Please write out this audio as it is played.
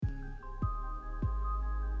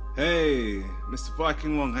Hey, Mr.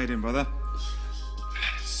 Viking Wong, how you doing, brother?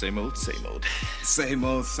 Same old, same old. Same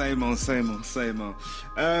old, same old, same old, same old.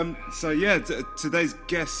 Today's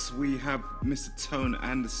guest, we have Mr. Tone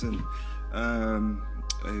Anderson,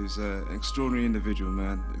 who's an extraordinary individual,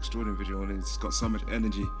 man. Extraordinary individual, and he's got so much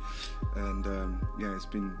energy. And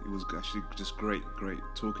it was actually just great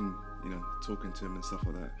talking to him and stuff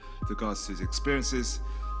like that. With regards to his experiences,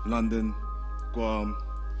 London, Guam,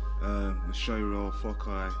 Shoyoroll,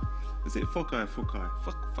 Fokai. Is it Fokai? Fokai.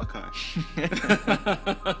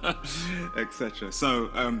 Etc.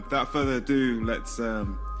 So, without further ado, let's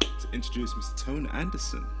introduce Mr. Tone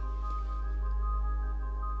Anderson.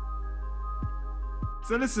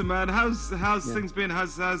 So listen, man, how's things been?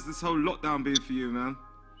 How's this whole lockdown been for you, man?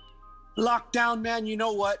 Lockdown, man, you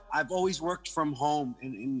know what? I've always worked from home.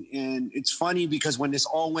 And it's funny because when this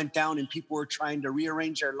all went down and people were trying to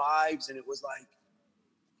rearrange their lives, and it was like,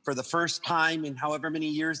 for the first time in however many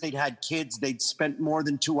years they'd had kids, they'd spent more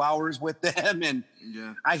than 2 hours with them. And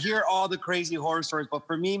yeah. I hear all the crazy horror stories. But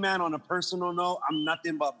for me, man, on a personal note, I'm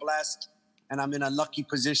nothing but blessed. And I'm in a lucky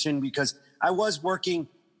position because I was working,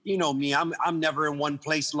 you know me, I'm never in one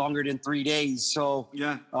place longer than 3 days. So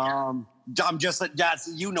yeah. I'm just,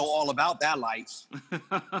 you know all about that life,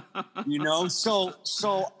 you know? So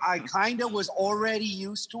I kind of was already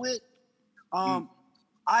used to it.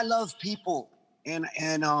 I love people. And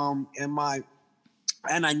I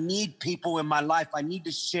need people in my life. I need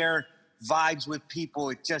to share vibes with people.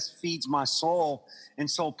 It just feeds my soul. And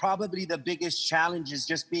so probably the biggest challenge is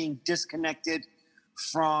just being disconnected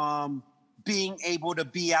from being able to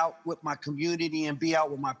be out with my community and be out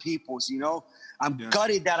with my peoples, you know? I'm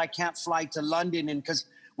gutted that I can't fly to London, and because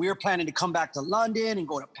we were planning to come back to London and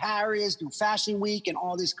go to Paris, do Fashion Week and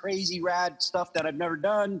all this crazy rad stuff that I've never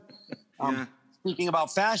done. Speaking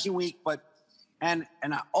about Fashion Week, and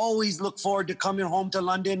I always look forward to coming home to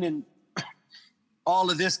London, and all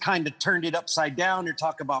of this kind of turned it upside down. They're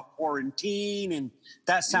talking about quarantine, and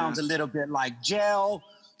that sounds a little bit like jail.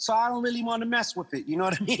 So I don't really want to mess with it. You know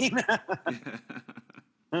what I mean?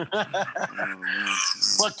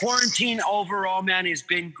 But quarantine overall, man, has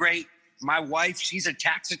been great. My wife, she's a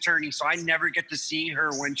tax attorney, so I never get to see her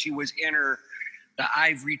when she was in the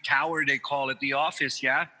ivory tower, they call it, the office,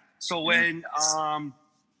 yeah? So when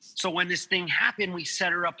this thing happened, we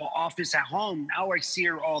set her up an office at home. Now I see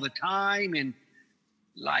her all the time. And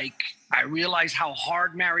like, I realize how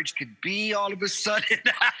hard marriage could be all of a sudden.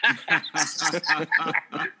 I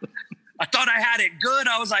thought I had it good.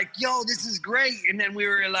 I was like, yo, this is great. And then we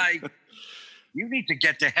were like, you need to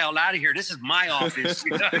get the hell out of here. This is my office.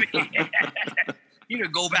 You know what I mean? You need to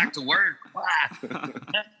go back to work.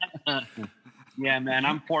 Yeah, man,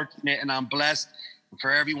 I'm fortunate and I'm blessed. For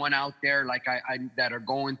everyone out there, like I that are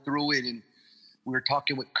going through it, and we were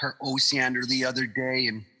talking with Kurt Osiander the other day,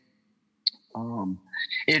 and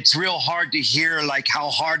it's real hard to hear like how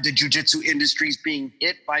hard the jiu-jitsu industry is being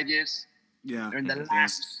hit by this. Yeah, they're in the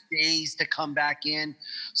last days to come back in.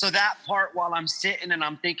 So that part, while I'm sitting and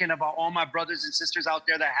I'm thinking about all my brothers and sisters out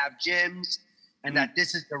there that have gyms, and that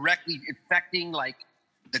this is directly affecting like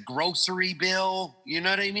the grocery bill. You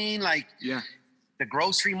know what I mean? Like, yeah. The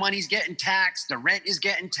grocery money's getting taxed, the rent is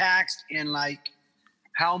getting taxed, and like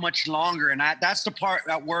how much longer? And that's the part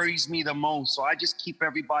that worries me the most. So I just keep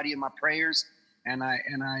everybody in my prayers, and I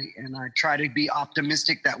try to be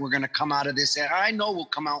optimistic that we're gonna come out of this. And I know we'll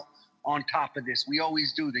come out on top of this. We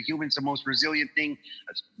always do. The human's the most resilient thing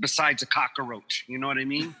besides a cockroach. You know what I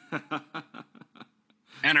mean?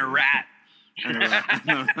 And a rat.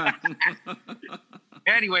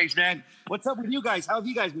 Anyways, man, what's up with you guys? How have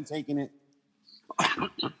you guys been taking it?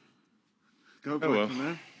 Go for it,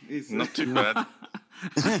 man. Not too bad. I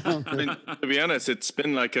mean, to be honest, it's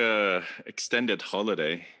been like a extended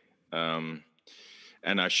holiday, and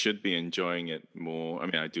I should be enjoying it more. I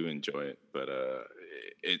mean, I do enjoy it, but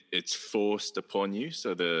it's forced upon you.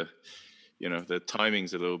 So the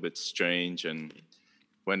timing's a little bit strange, and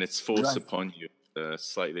when it's forced upon you,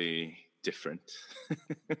 slightly different.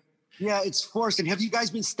 Yeah, it's forced. And have you guys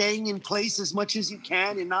been staying in place as much as you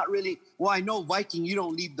can and not really? Well, I know Viking, you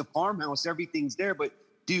don't leave the farmhouse; everything's there. But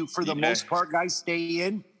do you, for the most part, guys stay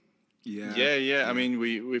in? Yeah. I mean,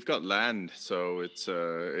 we've got land, so it's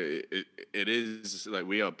it is like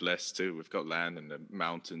we are blessed too. We've got land and the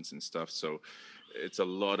mountains and stuff, so it's a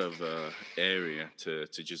lot of area to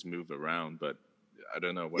just move around. But I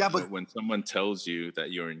don't know when someone tells you that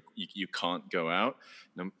you can't go out.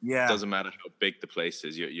 It doesn't matter how big the place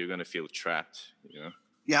is. You're going to feel trapped. You know.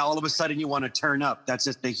 Yeah, all of a sudden you want to turn up. That's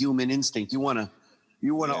just the human instinct. You want to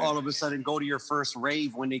all of a sudden go to your first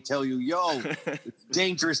rave when they tell you, yo, it's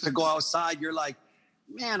dangerous to go outside. You're like,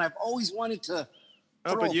 man, I've always wanted to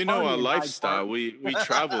Oh, but you know our lifestyle. We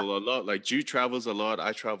travel a lot. Like Jew travels a lot.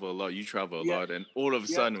 I travel a lot. You travel a lot. And all of a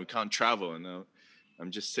sudden we can't travel. And I'm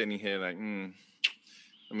just sitting here like,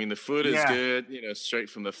 I mean, the food is good, you know, straight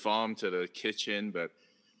from the farm to the kitchen. But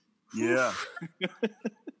yeah,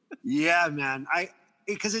 yeah, man.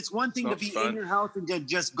 Because it's one thing to be in your house and then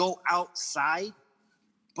just go outside,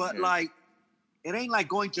 but like it ain't like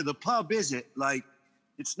going to the pub, is it? Like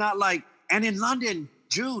it's not like. And in London,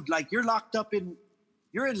 Jude, like you're in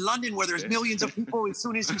London where there's millions of people as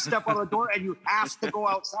soon as you step out the door and you have to go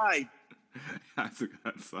outside. Have to go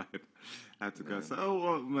outside. Oh,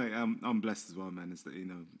 well, mate, I'm blessed as well, man. It's that, you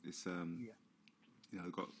know, it's you know,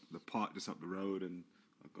 I've got the park just up the road and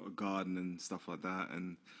I've got a garden and stuff like that.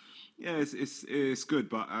 And yeah, it's good,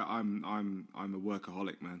 but I'm a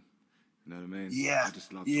workaholic, man. You know what I mean? Yeah. I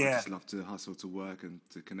just love to hustle to work and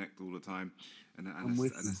to connect all the time. And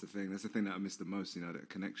that's the thing. That's the thing that I miss the most, you know, that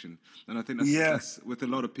connection. And I think that's with a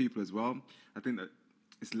lot of people as well. I think that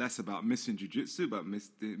it's less about missing jiu-jitsu, but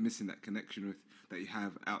missing that connection that you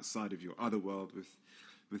have outside of your other world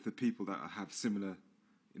with the people that have similar,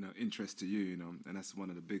 you know, interest to you, you know. And that's one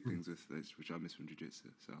of the big things which I miss from jiu-jitsu.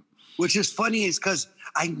 So, which is funny is because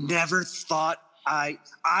I never thought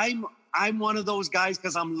I'm one of those guys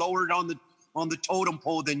because I'm lowered on the totem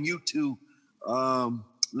pole than you two.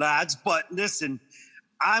 Lads, but listen,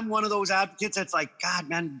 I'm one of those advocates that's like, God,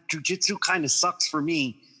 man, jiu-jitsu kind of sucks for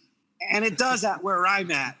me. And it does at where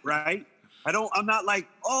I'm at, right? I'm not like,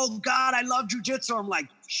 oh God, I love jiu-jitsu. I'm like,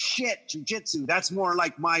 shit, jiu-jitsu. That's more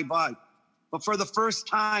like my vibe. But for the first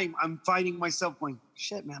time, I'm finding myself going,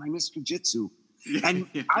 shit, man, I miss jiu-jitsu. And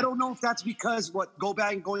I don't know if that's because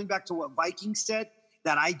going back to what Viking said,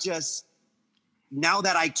 that I just, now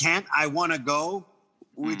that I can't, I want to go.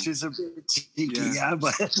 Which is a bit cheeky,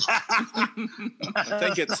 but I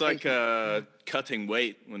think it's like cutting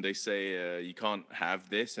weight when they say you can't have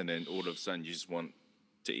this, and then all of a sudden you just want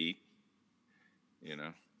to eat. You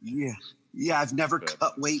know? Yeah. I've never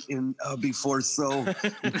cut weight before, so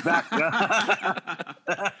back,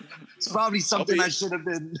 it's probably something I should have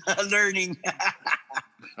been learning.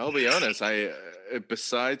 I'll be honest.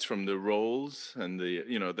 Besides from the roles and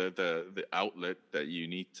the outlet that you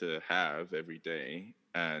need to have every day.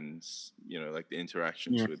 And like the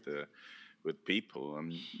interactions with people,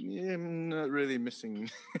 I'm not really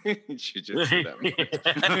missing jiu-jitsu that much.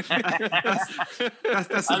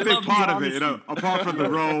 That's a big part of it, apart from the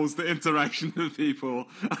roles, the interaction with people.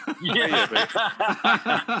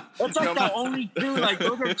 That's like the only two. Like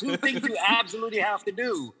those are two things you absolutely have to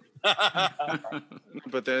do.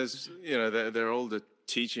 But there's there are all the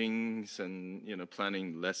teachings and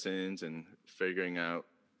planning lessons and figuring out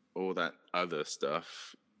all that other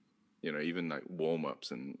stuff, even like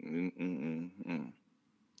warm-ups and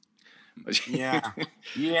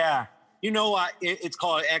Yeah. You know what? It's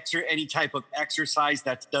called any type of exercise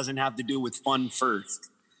that doesn't have to do with fun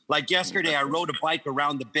first. Like yesterday, I rode a bike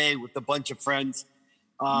around the bay with a bunch of friends,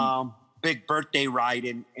 big birthday ride,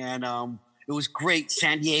 and it was great.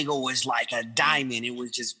 San Diego was like a diamond. It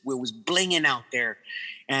was blinging out there.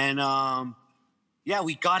 And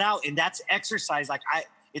we got out, and that's exercise.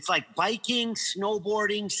 It's like biking,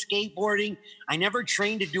 snowboarding, skateboarding. I never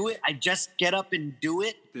trained to do it. I just get up and do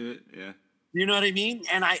it. Yeah. You know what I mean?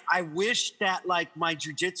 And I wish that like my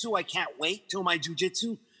jiu-jitsu, I can't wait till my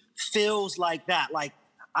jiu-jitsu feels like that. Like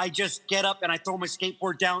I just get up and I throw my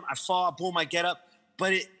skateboard down. I fall, boom, I get up.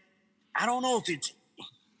 But I don't know if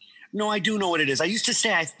no, I do know what it is. I used to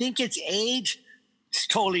say, I think it's age. It's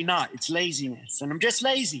totally not. It's laziness. And I'm just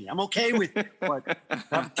lazy. I'm okay with it. But I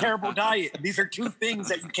have a terrible diet. These are two things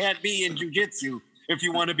that you can't be in jiu-jitsu if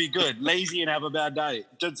you want to be good. Lazy and have a bad diet.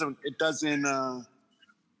 It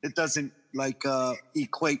doesn't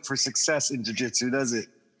equate for success in jiu-jitsu, does it?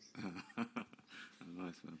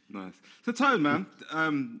 Nice, man. Nice. So Tone, man,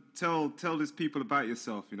 tell these people about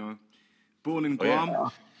yourself, Born in Guam. Yeah.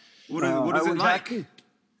 What is it like?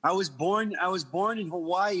 I was born in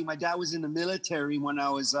Hawaii. My dad was in the military when I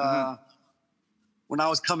was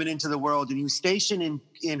coming into the world, and he was stationed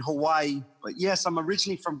in Hawaii. But yes, I'm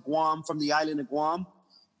originally from Guam, from the island of Guam.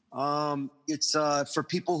 It's for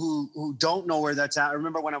people who don't know where that's at. I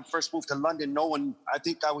remember when I first moved to London, I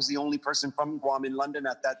think I was the only person from Guam in London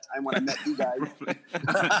at that time when I met you guys.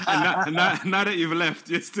 and now that you've left,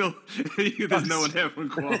 there's no one here from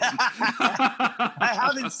Guam. I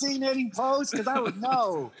haven't seen any posts because I would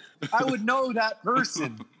know that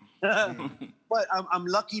person. But I'm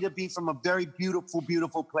lucky to be from a very beautiful,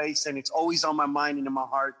 beautiful place, and it's always on my mind and in my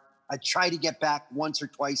heart. I try to get back once or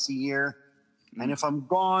twice a year. And if I'm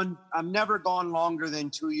gone, I'm never gone longer than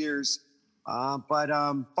 2 years. But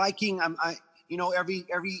biking, you know, every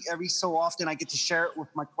so often I get to share it with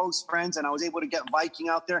my close friends, and I was able to get Viking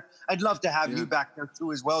out there. I'd love to have you back there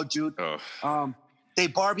too as well, Jude. They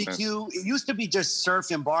barbecue. It used to be just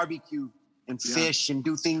surf and barbecue and fish and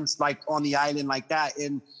do things like on the island like that.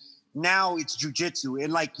 And now it's jiu-jitsu.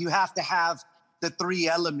 And like you have to have the 3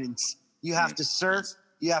 elements. You have to surf,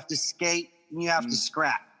 you have to skate, and you have to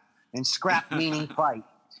scrap. And scrap meaning fight.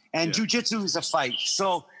 And jiu-jitsu is a fight.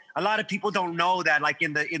 So a lot of people don't know that, like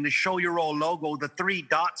in the Shoyoroll logo, the 3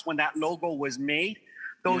 dots when that logo was made,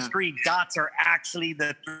 those 3 dots are actually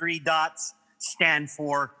the 3 dots stand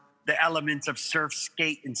for the elements of surf,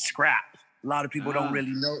 skate, and scrap. A lot of people don't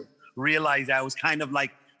really realize that. It was kind of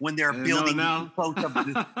like when they're building the ethos of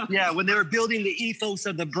when they were building the ethos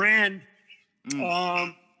of the brand,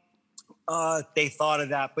 they thought of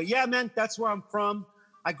that. But yeah, man, that's where I'm from.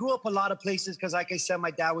 I grew up a lot of places because, like I said,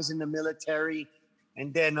 my dad was in the military.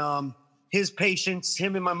 And then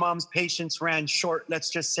him and my mom's patience ran short,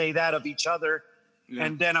 let's just say that, of each other. Yeah.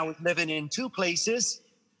 And then I was living in 2 places.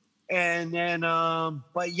 And then,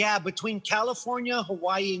 but yeah, between California,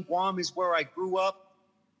 Hawaii, and Guam is where I grew up.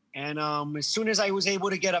 And as soon as I was able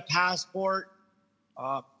to get a passport,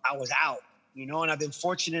 I was out, you know, and I've been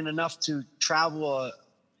fortunate enough to travel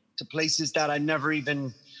to places that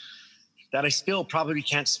that I still probably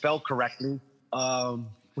can't spell correctly.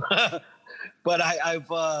 But I've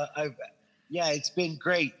it's been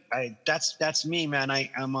great. That's me, man.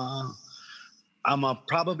 I'm a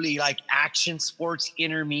probably like action sports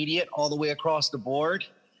intermediate all the way across the board.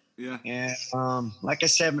 Yeah. And like I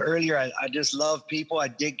said earlier, I just love people. I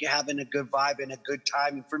dig having a good vibe and a good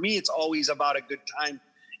time. And for me, it's always about a good time,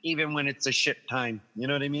 even when it's a shit time. You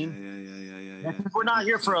know what I mean? Yeah. We're not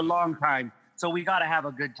here for a long time, so we got to have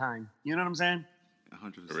a good time. You know what I'm saying?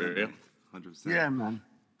 100%. 100%. Yeah, man.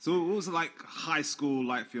 So what was it like high school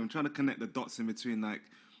like for you? I'm trying to connect the dots in between like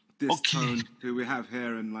this Tone who we have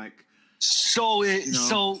here and like. So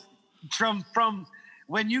from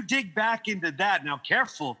when you dig back into that, now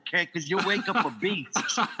careful, okay? Because you'll wake up a beast.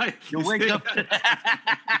 You'll wake up.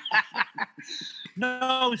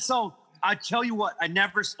 No, so I tell you what, I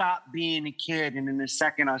never stopped being a kid, and in a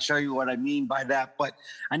second I'll show you what I mean by that. But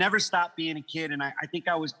I never stopped being a kid, and I think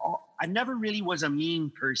I never really was a mean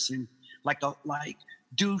person, like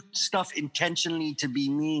do stuff intentionally to be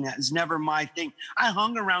mean. It's never my thing. I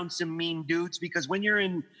hung around some mean dudes because when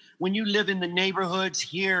you live in the neighborhoods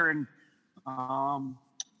here, and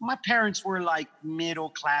my parents were like middle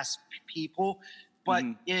class people, but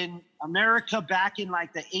in America back in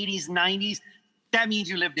like the 80s, 90s, that means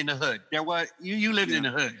you lived in the hood. You lived in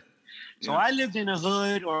the hood. So I lived in the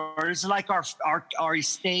hood, or it's like our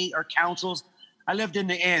estate, our councils. I lived in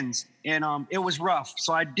the ends, and it was rough.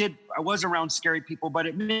 So I was around scary people, but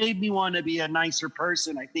it made me want to be a nicer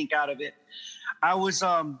person, I think, out of it. I've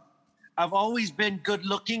always been good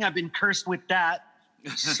looking. I've been cursed with that.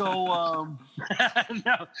 So,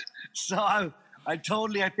 I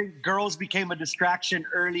think girls became a distraction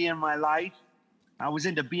early in my life. I was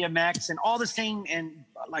into BMX and all the same, and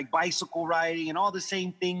like bicycle riding and all the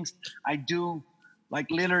same things I do, like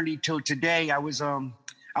literally till today. I was a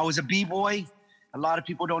B-boy. A lot of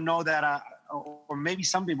people don't know that, or maybe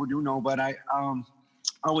some people do know, but I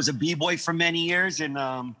was a B-boy for many years, and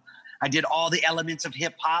I did all the elements of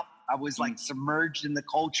hip hop. I was like submerged in the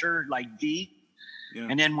culture, like deep. Yeah.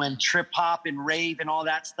 And then when trip hop and rave and all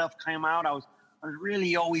that stuff came out, I was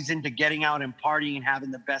really always into getting out and partying and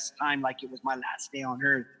having the best time, like it was my last day on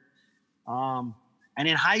earth. And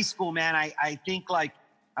in high school, man, I think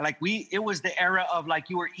it was the era of like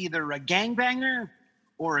you were either a gangbanger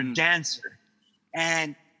or a dancer.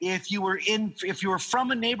 And if you were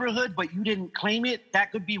from a neighborhood but you didn't claim it,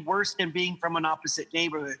 that could be worse than being from an opposite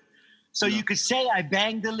neighborhood. So you could say I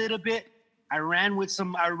banged a little bit. I ran with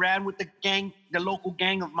the gang, the local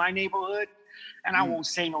gang of my neighborhood, and I won't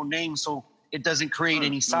say no names so it doesn't create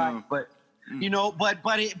any side. But you know, but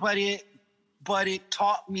it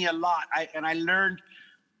taught me a lot. I learned.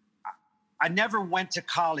 I never went to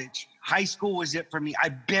college. High school was it for me. I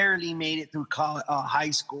barely made it through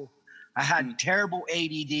high school. I had terrible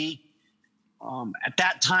ADD. At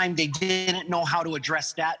that time, they didn't know how to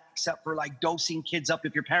address that except for like dosing kids up.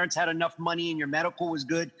 If your parents had enough money and your medical was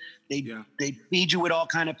good, they'd feed you with all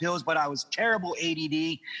kind of pills. But I was terrible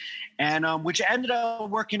ADD, and which ended up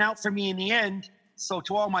working out for me in the end. So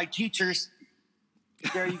to all my teachers,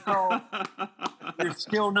 there you go. You're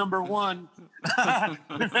still number one. I'm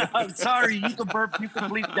sorry, you can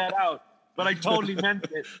bleep that out, but I totally meant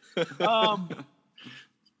it.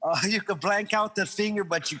 You could blank out the finger,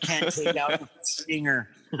 but you can't take out the stinger.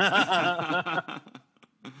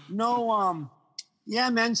 No, yeah,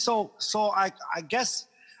 man. So I guess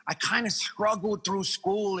I kind of struggled through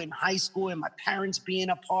school and high school, and my parents being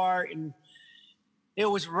apart, and it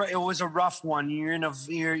was a rough one.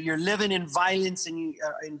 You're living in violence and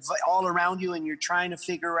all around you, and you're trying to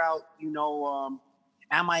figure out,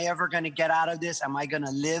 am I ever going to get out of this? Am I going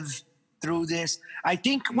to live through this? I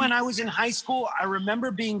think when I was in high school, I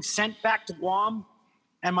remember being sent back to Guam,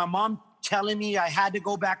 and my mom telling me I had to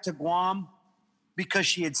go back to Guam because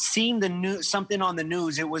she had seen something on the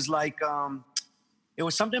news. It was like it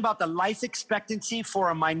was something about the life expectancy for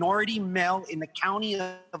a minority male in the county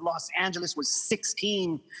of Los Angeles was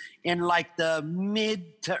 16 in like the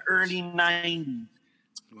mid to early 90s.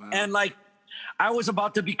 Wow. And like I was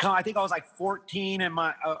about to become, I think I was like 14 and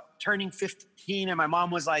turning 15, and my mom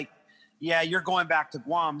was like, yeah, you're going back to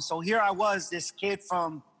Guam. So here I was, this kid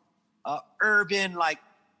from urban, like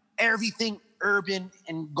everything urban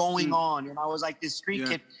and going on. And I was like this street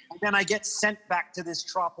kid. And then I get sent back to this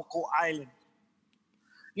tropical island.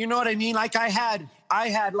 You know what I mean? Like I had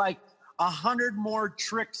like 100 more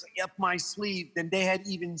tricks up my sleeve than they had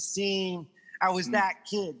even seen. I was that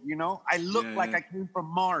kid, I looked like I came from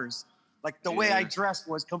Mars. Like the way I dressed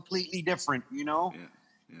was completely different, Yeah.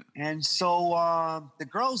 And so the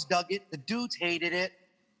girls dug it. The dudes hated it.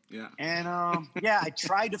 Yeah. And I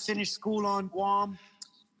tried to finish school on Guam.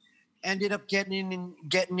 Ended up getting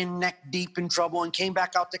in neck deep in trouble and came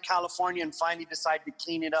back out to California and finally decided to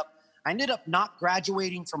clean it up. I ended up not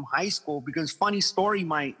graduating from high school because, funny story,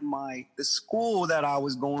 the school that I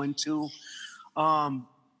was going to,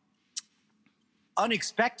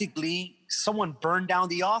 unexpectedly, someone burned down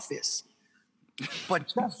the office, but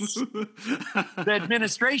just the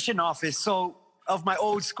administration office of my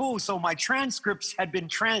old school. So my transcripts had been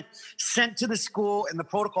sent to the school, and the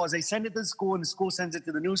protocol is they send it to the school, and the school sends it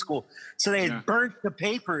to the new school. So they had burnt the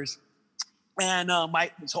papers, and my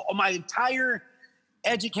entire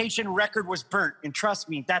education record was burnt. And trust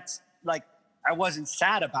me, that's like, I wasn't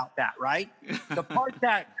sad about that, right? The part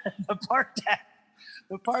that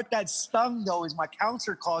stung though is my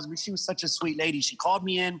counselor calls me. She was such a sweet lady. She called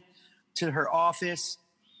me in to her office,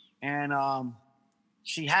 and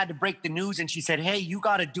she had to break the news, and she said, hey, you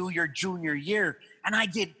got to do your junior year. And I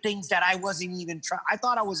did things that I wasn't even trying. I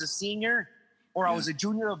thought I was a senior, or I was a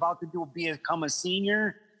junior about to become a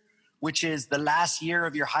senior, which is the last year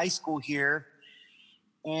of your high school here.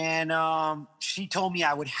 And she told me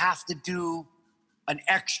I would have to do an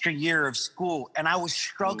extra year of school. And I was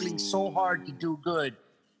struggling so hard to do good.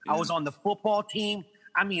 Yeah. I was on the football team.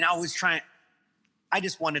 I mean, I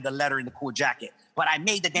just wanted a letter in the cool jacket, but I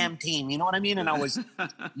made the damn team. You know what I mean? And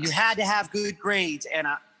you had to have good grades. And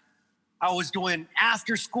I was doing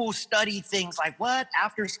after school study things like, what?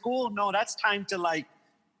 After school? No, that's time to like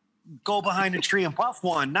go behind a tree and puff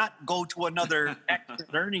one, not go to another extra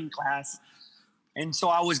learning class. And so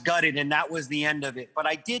I was gutted, and that was the end of it. But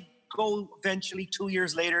I did go eventually 2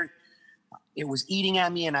 years later. It was eating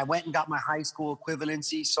at me, and I went and got my high school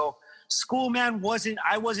equivalency. So school, man,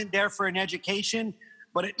 I wasn't there for an education,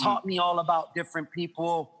 but it taught me all about different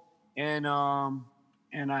people. And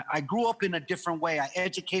I grew up in a different way. I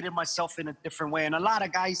educated myself in a different way. And a lot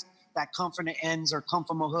of guys that come from the ends or come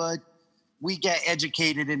from a hood, we get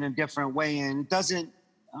educated in a different way. And it doesn't,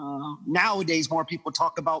 nowadays, more people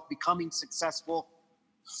talk about becoming successful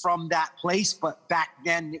from that place. But back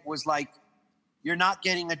then it was like, you're not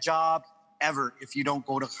getting a job ever if you don't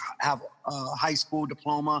go to have a high school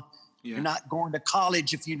diploma. Yeah. You're not going to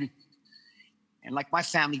college and like my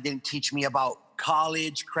family didn't teach me about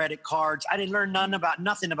college, credit cards. I didn't learn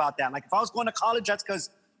nothing about that. Like if I was going to college, that's because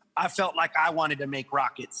I felt like I wanted to make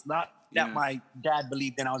rockets, not that my dad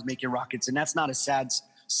believed that I was making rockets. And that's not a sad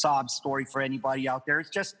sob story for anybody out there. It's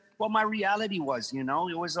just what my reality was, It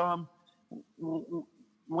was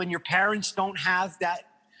when your parents don't have that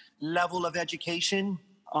level of education.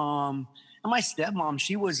 And my stepmom,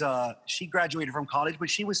 she graduated from college, but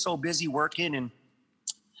she was so busy working, and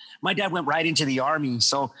my dad went right into the army.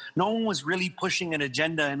 So no one was really pushing an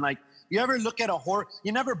agenda. And like, you ever look at a horse,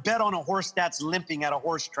 you never bet on a horse that's limping at a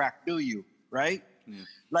horse track, do you? Right? Yeah.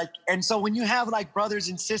 Like, and so when you have like brothers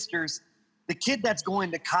and sisters, the kid that's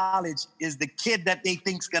going to college is the kid that they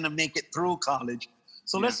think's going to make it through college.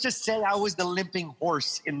 So let's just say I was the limping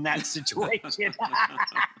horse in that situation.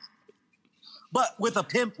 But with a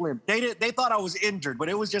pimp limp. They thought I was injured, but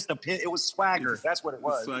it was just it was swagger. That's what it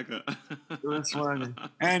was. Swagger. It was swagger.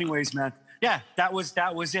 Anyways, man. Yeah, that was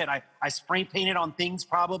it. I spray painted on things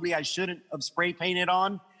probably I shouldn't have spray painted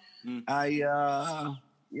on.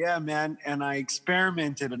 Yeah, man. And I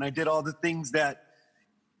experimented, and I did all the things that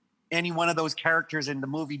any one of those characters in the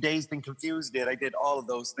movie Dazed and Confused did. I did all of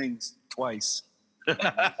those things twice. Nice.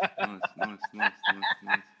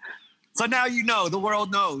 So now you know, the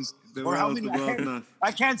world knows. The world knows.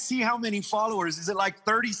 I can't see how many followers. Is it like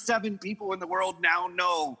 37 people in the world now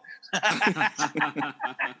know?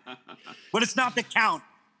 But it's not the count.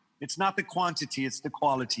 It's not the quantity. It's the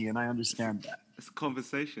quality. And I understand that. It's a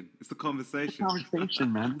conversation. It's the conversation. It's a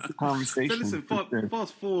conversation, man. It's a conversation. So listen,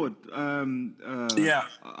 fast forward. I'm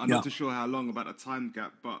not too sure how long about a time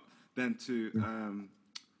gap, but then to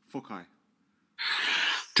Fokai.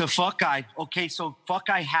 To Fokai. Okay, so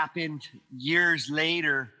Fokai happened years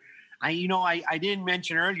later. I didn't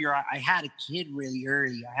mention earlier, I had a kid really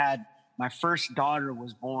early. My first daughter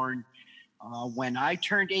was born when I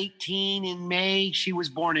turned 18 in May. She was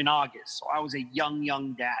born in August. So I was a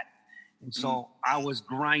young dad. And so I was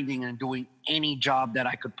grinding and doing any job that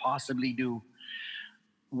I could possibly do.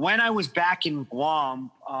 When I was back in Guam,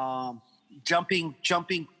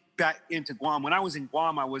 jumping back into Guam. When I was in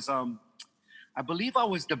Guam, I was I believe I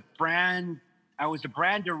was the brand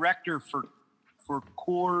director for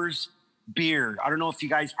Coors beer. I don't know if you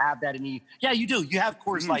guys have that yeah, you do. You have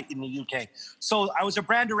Coors Light in the UK. So I was a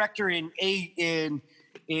brand director in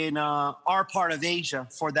our part of Asia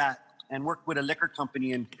for that, and worked with a liquor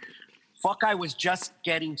company. And Fokai was just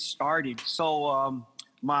getting started. So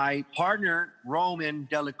my partner, Roman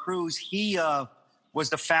De La Cruz, he was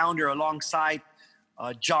the founder alongside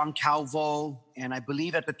John Calvo, and I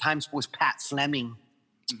believe at the time it was Pat Fleming.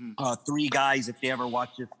 Three guys, if they ever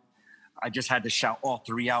watch it. I just had to shout all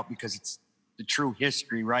three out because it's the true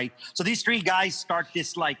history, right? So these three guys start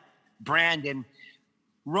this like brand, and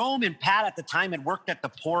Rome and Pat at the time had worked at the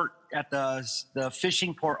port, at the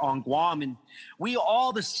fishing port on Guam, and we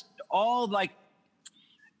all like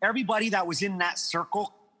everybody that was in that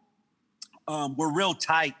circle were real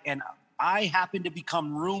tight, and I happened to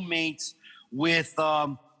become roommates with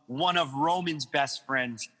one of Roman's best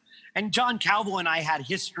friends, and John Calvo and I had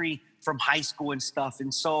history from high school and stuff,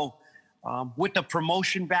 and so. With the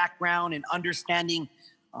promotion background and understanding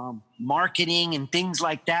marketing and things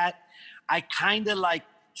like that, I kind of like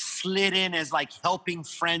slid in as like helping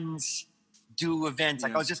friends do events.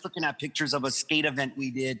 Like I was just looking at pictures of a skate event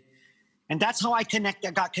we did. And that's how I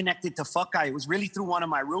got connected to Fokai. It was really through one of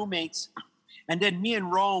my roommates. And then me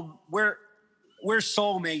and Rome, we're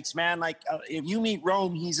soulmates, man. Like if you meet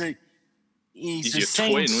Rome, he's the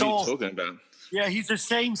same twin. soul. What are you talking about? Yeah, he's the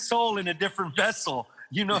same soul in a different vessel.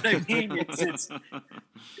 You know what I mean?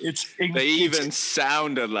 They even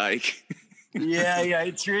sound alike. Yeah,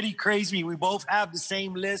 it's really crazy. We both have the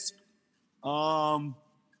same lisp.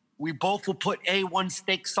 We both will put A1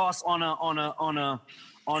 steak sauce on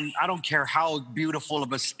I don't care how beautiful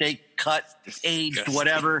of a steak cut, aged,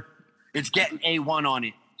 whatever. It's getting A1 on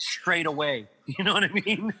it straight away. You know what I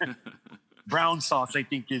mean? Brown sauce, I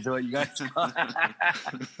think, is what you guys call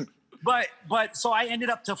it. But so I ended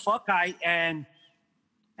up to Fokai, and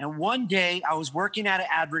one day I was working at an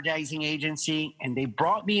advertising agency, and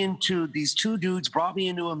these two dudes brought me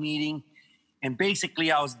into a meeting, and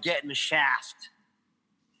basically I was getting a shaft,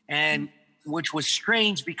 and which was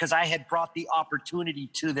strange because I had brought the opportunity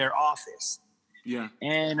to their office. Yeah.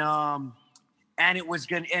 And it was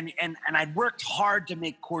good. And I'd worked hard to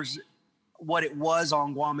make Coors what it was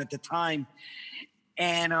on Guam at the time.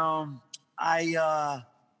 And I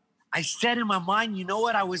said in my mind, you know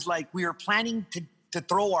what? I was like, we were planning to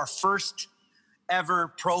throw our first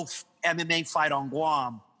ever pro MMA fight on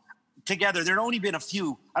Guam together. There'd only been a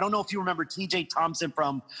few. I don't know if you remember TJ Thompson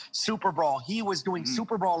from Super Brawl. He was doing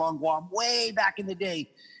Super Brawl on Guam way back in the day.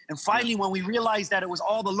 And finally, when we realized that it was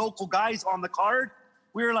all the local guys on the card,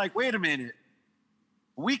 we were like, wait a minute.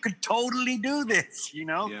 We could totally do this, you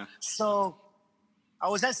know? Yeah. So I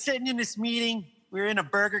was sitting in this meeting. We were in a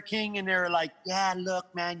Burger King, and they were like, yeah,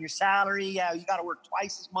 look, man, your salary, you got to work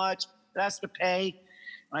twice as much. That's the pay.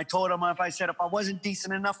 And I told him, if I wasn't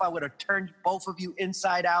decent enough, I would have turned both of you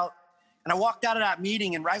inside out. And I walked out of that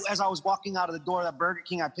meeting, and right as I was walking out of the door of that Burger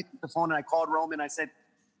King, I picked up the phone and I called Roman. I said,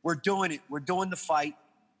 we're doing it. We're doing the fight.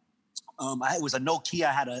 It was a Nokia.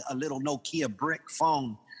 I had a little Nokia brick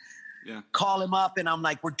phone. Yeah. Call him up, and I'm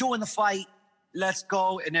like, we're doing the fight. Let's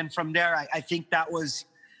go. And then from there, I think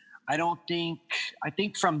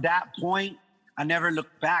from that point, I never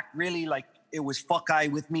looked back really. Like, it was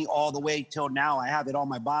Fokai with me all the way till now. I have it on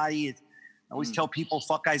my body. I always tell people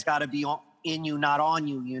Fokai's got to be in you, not on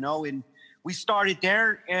you, you know? And we started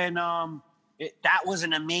there, and that was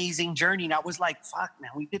an amazing journey. That was like, fuck,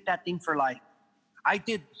 man, we did that thing for I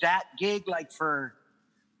did that gig for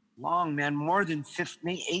long, man, more than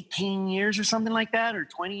 18 years or something like that, or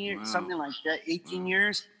 20 years, something like that, 18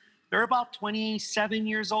 years. They're about 27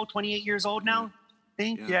 years old, 28 years old now, I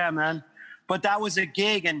think. Yeah, man. But that was a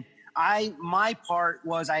gig, and My part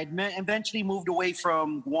was I had eventually moved away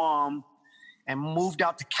from Guam and moved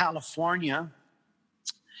out to California.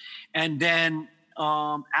 And then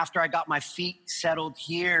after I got my feet settled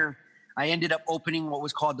here, I ended up opening what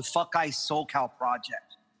was called the Fokai SoCal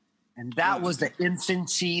Project. And that was the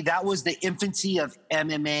infancy. That was the infancy of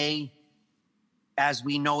MMA as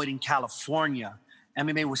we know it in California.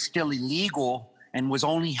 MMA was still illegal and was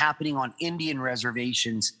only happening on Indian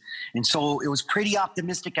reservations. And so it was pretty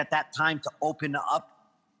optimistic at that time to open up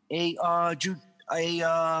a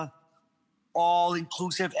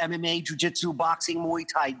all-inclusive MMA, Jiujitsu, boxing, Muay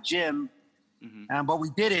Thai gym. Mm-hmm. But we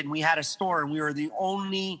did it, and we had a store, and we were the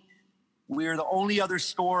only other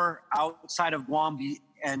store outside of Guam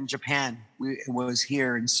and Japan. It was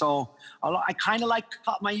here. And so I kind of like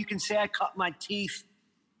you can say I cut my teeth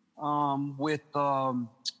with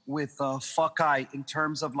Fokai in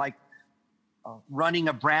terms of like running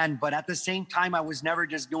a brand. But at the same time, I was never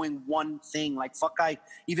just doing one thing. Like Fokai,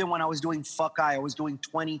 even when I was doing Fokai, I was doing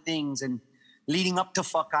 20 things. And leading up to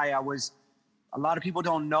Fokai, a lot of people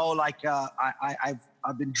don't know, like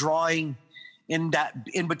I've been drawing in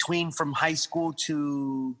between from high school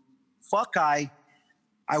to Fokai.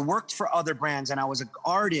 I worked for other brands and I was an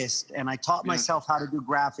artist and I taught myself how to do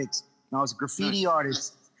graphics. And I was a graffiti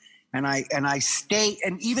artist. And I stayed,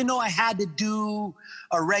 and even though I had to do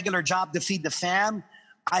a regular job to feed the fam,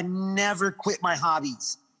 I never quit my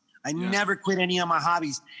hobbies. I never quit any of my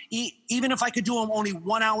hobbies. Even if I could do them only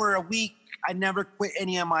 1 hour a week, I never quit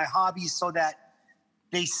any of my hobbies so that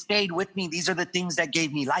they stayed with me. These are the things that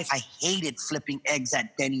gave me life. I hated flipping eggs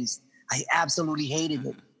at Denny's. I absolutely hated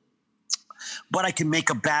it. But I can make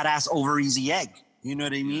a badass over easy egg. You know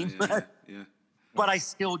what I mean? Yeah. But I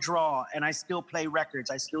still draw and I still play records.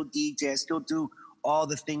 I still DJ. I still do all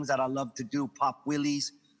the things that I love to do. Pop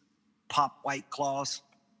Willies, pop White Claws.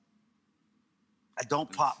 I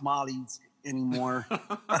don't pop Mollies anymore.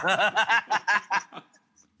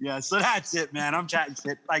 Yeah, so that's it, man. I'm chatting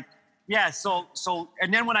shit. Like, yeah, so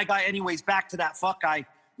and then when I got, anyways, back to that Fokai,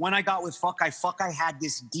 when I got with Fokai had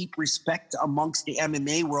this deep respect amongst the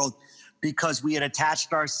MMA world because we had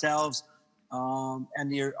attached ourselves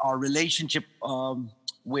and our relationship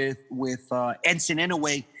with Ensign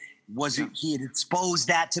Inouye he had exposed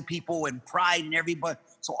that to people and Pride and everybody.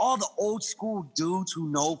 So all the old school dudes who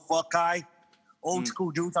know Fokai,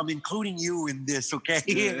 school dudes, I'm including you in this, okay?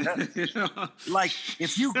 Yeah. Like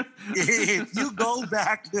if you go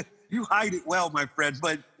back, you hide it well, my friend.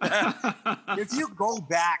 But if you go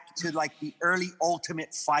back to like the early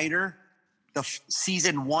Ultimate Fighter, the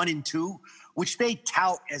season 1 and 2, which they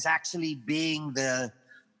tout as actually being the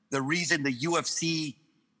reason the UFC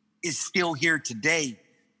is still here today.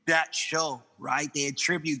 That show, right? They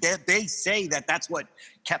attribute that. They say that that's what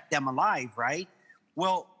kept them alive, right?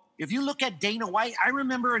 Well, if you look at Dana White, I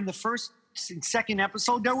remember in the first and second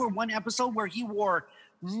episode, there were one episode where he wore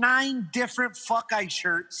 9 different Fokai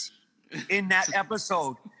shirts in that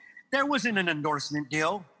episode. There wasn't an endorsement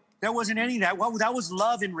deal. There wasn't any of that. Well, that was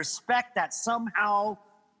love and respect that somehow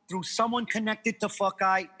through someone connected to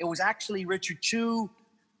Fokai. It was actually Richard Chu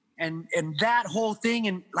and that whole thing.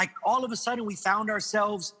 And like all of a sudden we found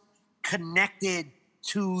ourselves connected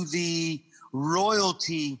to the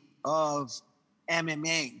royalty of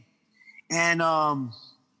MMA. And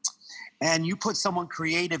you put someone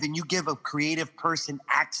creative and you give a creative person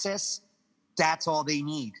access, that's all they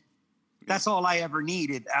need. That's all I ever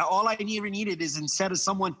needed. All I ever needed is instead of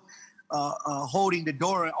someone holding the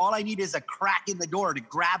door, all I need is a crack in the door to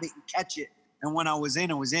grab it and catch it. And when I was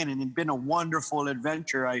in, it was in. And it's been a wonderful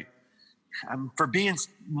adventure. I'm for being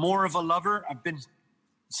more of a lover, I've been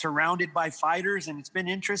surrounded by fighters, and it's been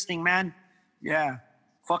interesting, man. Yeah.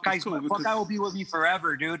 Fokai will be with me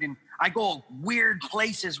forever, dude. And I go weird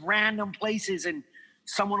places, random places, and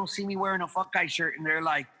someone will see me wearing a Fokai shirt, and they're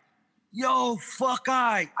like, yo,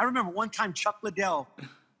 Fokai. I remember one time Chuck Liddell,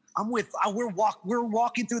 we're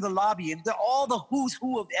walking through the lobby, and all the who's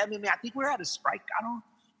who of MMA. I think we're at a strike.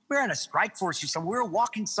 We're at a strike force or something. We were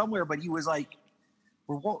walking somewhere, but he was like,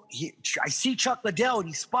 I see Chuck Liddell, and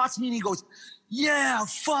he spots me, and he goes, yeah,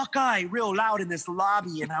 Fokai, real loud in this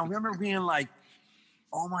lobby. And I remember being like,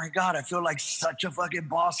 oh my God, I feel like such a fucking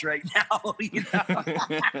boss right now. You know?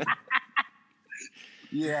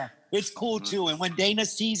 Yeah, it's cool too. And when Dana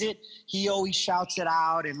sees it, he always shouts it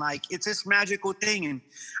out. And like, it's this magical thing. And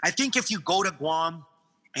I think if you go to Guam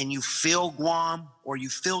and you feel Guam, or you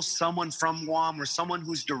feel someone from Guam, or someone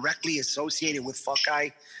who's directly associated with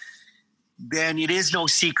Fokai, then it is no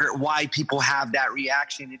secret why people have that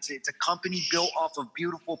reaction. It's a company built off of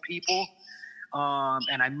beautiful people.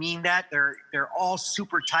 And I mean that. They're all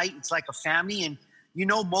super tight. It's like a family. And you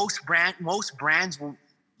know, most brands will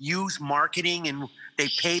use marketing and they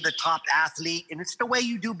pay the top athlete. And it's the way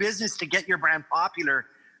you do business to get your brand popular,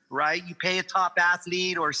 right? You pay a top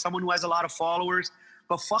athlete or someone who has a lot of followers.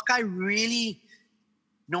 But Fokai really,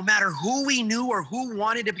 no matter who we knew or who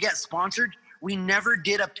wanted to get sponsored, we never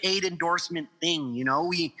did a paid endorsement thing. You know,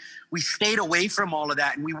 we stayed away from all of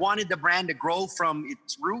that, and we wanted the brand to grow from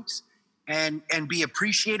its roots and be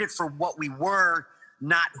appreciated for what we were,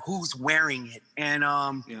 not who's wearing it. And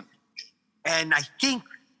and I think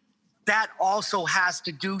that also has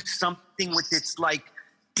to do something with its like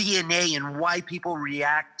DNA and why people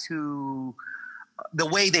react to the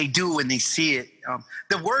way they do when they see it.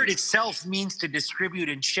 The word itself means to distribute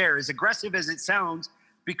and share, as aggressive as it sounds,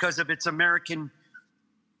 because of its American,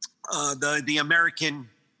 the American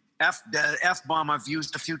the F-bomb I've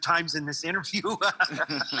used a few times in this interview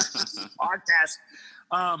podcast.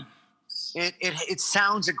 It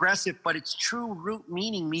sounds aggressive, but its true root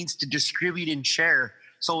meaning means to distribute and share.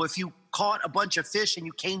 So if you caught a bunch of fish and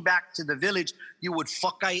you came back to the village, you would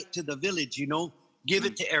Fokai it to the village, you know, give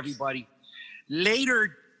it to everybody.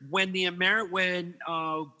 Later, when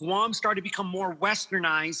Guam started to become more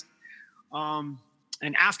westernized,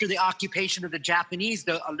 and after the occupation of the Japanese,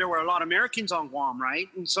 there were a lot of Americans on Guam, right?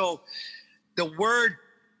 And so the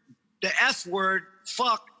F word,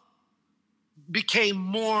 fuck, became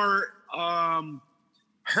more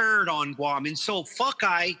heard on Guam. And so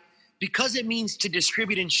Fokai, because it means to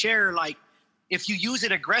distribute and share, like if you use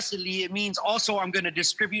it aggressively, it means also I'm going to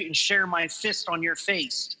distribute and share my fist on your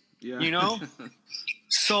face. Yeah. You know?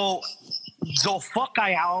 So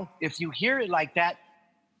Fokai, if you hear it like that,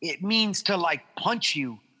 it means to like punch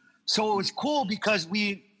you. So it was cool because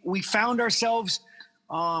we found ourselves,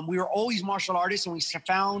 we were always martial artists, and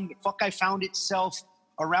Fokai found itself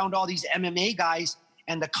around all these MMA guys,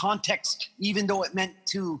 and the context, even though it meant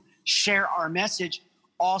to share our message,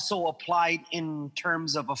 also applied in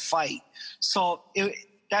terms of a fight. So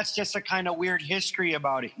that's just a kind of weird history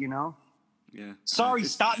about it, you know? Yeah. Sorry,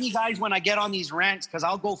 stop me guys when I get on these rants, because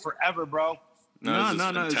I'll go forever, bro. No,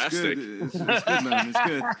 it's good. It's good, man. It's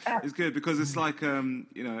good. It's good because it's like, you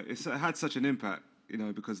know, it's had such an impact, you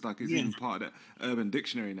know, because like it's even part of the Urban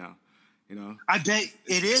Dictionary now, you know. I bet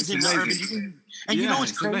it is in the Urban Dictionary. And you know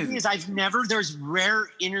what's crazy is there's rare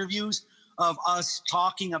interviews of us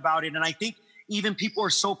talking about it. And I think even people are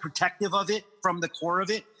so protective of it from the core of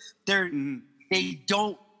it. They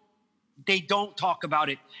don't talk about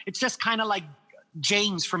it. It's just kind of like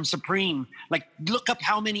James from Supreme. Like, look up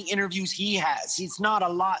how many interviews he has. It's not a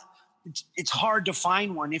lot. It's hard to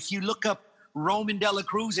find one. If you look up Roman De La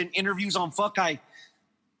Cruz and interviews on Fokai,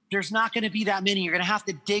 there's not going to be that many. You're going to have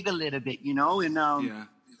to dig a little bit, you know? And,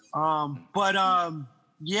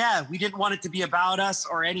 yeah, we didn't want it to be about us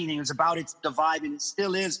or anything. It was about the vibe, and it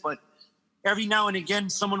still is. But every now and again,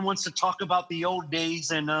 someone wants to talk about the old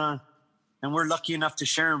days, and we're lucky enough to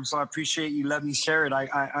share them. So I appreciate you letting me share it.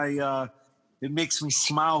 It makes me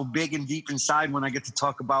smile big and deep inside when I get to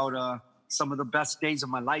talk about some of the best days of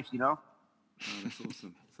my life, you know? Oh,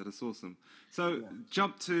 that's awesome. So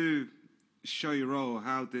jump to Shoyoroll.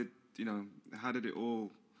 How did it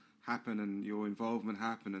all happen and your involvement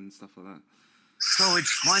happen and stuff like that? So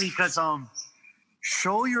it's funny because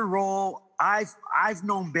Shoyoroll, I've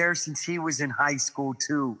known Bear since he was in high school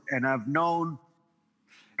too. And I've known...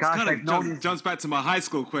 jumps back to my high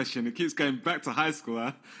school question. It keeps going back to high school,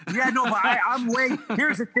 huh? Yeah, no, but I'm way...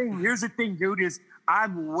 Here's the thing, dude, is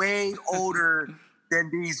I'm way older than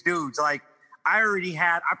these dudes. Like, I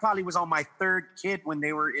probably was on my third kid when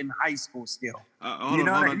they were in high school still. Hold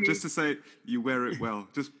on. Just to say, you wear it well.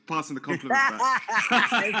 Just passing the compliment back.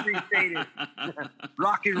 I appreciate it.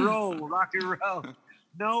 Rock and roll.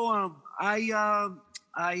 No, I've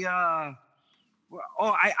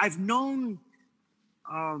known...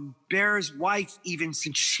 Bear's wife, even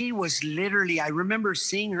since she was literally, I remember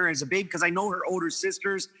seeing her as a baby because I know her older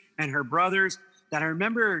sisters and her brothers, that I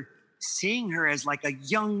remember seeing her as like a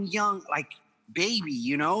young, like baby,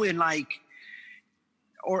 you know, and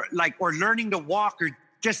or learning to walk or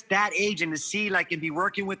just that age, and to see and be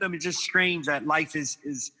working with them. It's just strange that life is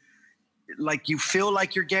like, you feel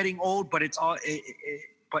like you're getting old, but it's all,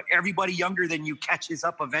 but everybody younger than you catches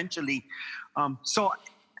up eventually.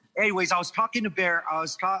 Anyways, I was talking to Bear. I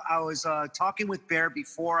was talking with Bear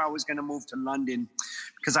before I was going to move to London,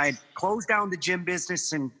 because I had closed down the gym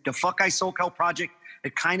business, and the Fokai SoCal project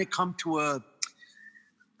had kind of come to a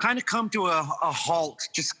halt,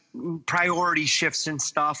 just priority shifts and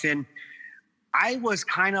stuff. And I was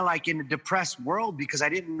kind of like in a depressed world because I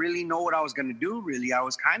didn't really know what I was going to do. Really, I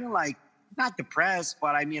was kind of like not depressed,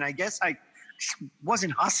 but I mean, I guess I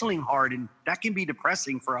wasn't hustling hard, and that can be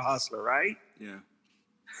depressing for a hustler, right? Yeah.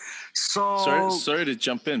 So sorry to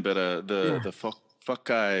jump in, but the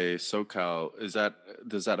Fokai SoCal,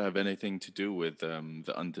 does that have anything to do with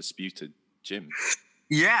the Undisputed gym?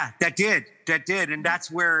 yeah, that did, and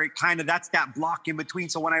that's where that's that block in between.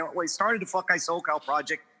 So when I started the Fokai SoCal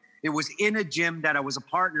project, it was in a gym that I was a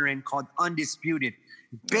partner in called Undisputed.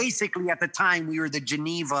 Basically, at the time, we were the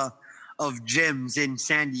Geneva of gyms in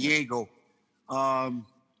San Diego.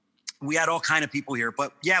 We had all kind of people here,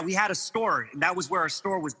 but yeah, we had a store, and that was where our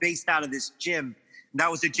store was based out of this gym. And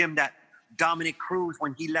that was the gym that Dominic Cruz,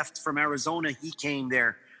 when he left from Arizona, he came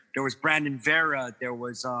there. There was Brandon Vera. There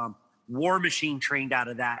was War Machine trained out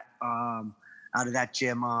of that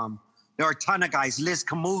gym. There are a ton of guys. Liz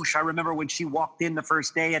Camouche, I remember when she walked in the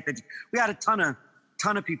first day we had a ton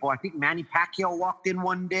of people. I think Manny Pacquiao walked in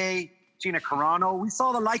one day. Gina Carano. We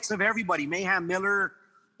saw the likes of everybody. Mayhem Miller.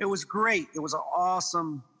 It was great. It was an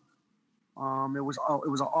awesome. It was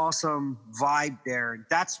an awesome vibe there.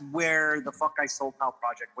 That's where the Fokai SoCal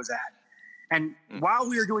project was at. And while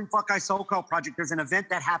we were doing Fokai SoCal project, there's an event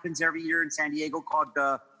that happens every year in San Diego called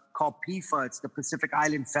PIFA. It's the Pacific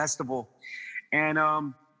Island Festival. And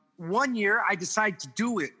one year I decided to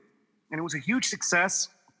do it, and it was a huge success.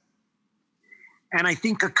 And I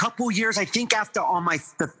think a couple years, after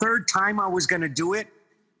the third time I was going to do it,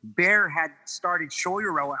 Bear had started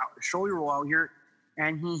Shoyoroll out here.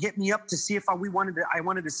 And he hit me up to see if I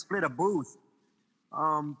wanted to split a booth,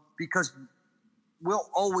 because we'll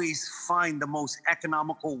always find the most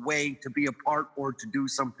economical way to be a part or to do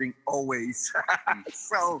something always.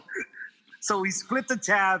 So we split the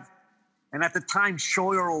tab, and at the time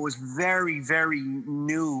Shoyoroll was very, very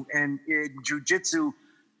new, and in Jiujitsu,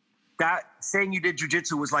 that saying you did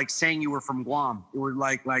Jiujitsu was like saying you were from Guam. It was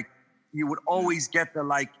like you would always get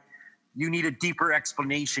the you need a deeper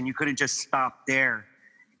explanation. You couldn't just stop there.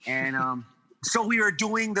 And so we were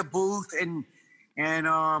doing the booth, and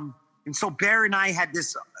so Bear and I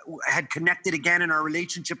had connected again, and our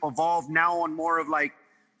relationship evolved now on more of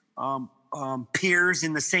peers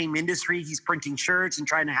in the same industry. He's printing shirts and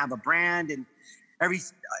trying to have a brand, and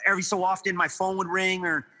every so often my phone would ring,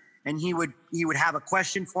 and he would have a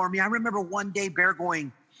question for me. I remember one day Bear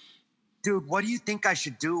going, "Dude, what do you think I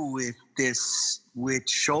should do with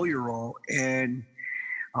Shoyoroll?" And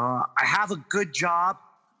I have a good job,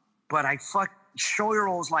 but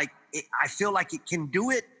Shoyoroll's I feel like it can do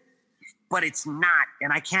it, but it's not,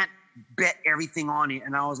 and I can't bet everything on it.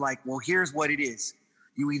 And I was like, well, here's what it is.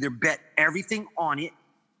 You either bet everything on it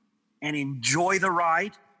and enjoy the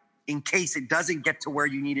ride in case it doesn't get to where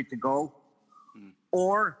you need it to go,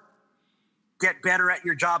 or get better at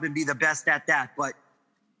your job and be the best at that. But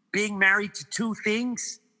being married to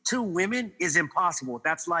two women is impossible.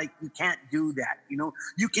 That's you can't do that.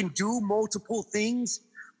 You can do multiple things,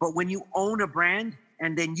 but when you own a brand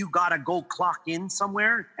and then you gotta go clock in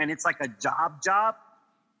somewhere and it's like a job,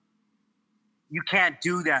 you can't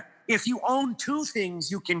do that. If you own two things,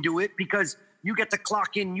 you can do it because you get to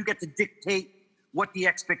clock in, you get to dictate what the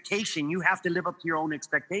expectation, you have to live up to your own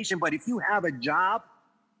expectation. But if you have a job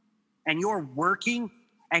and you're working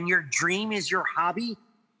and your dream is your hobby,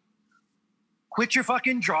 quit your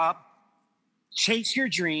fucking job, chase your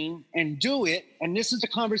dream and do it. And this is the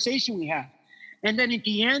conversation we have. And then at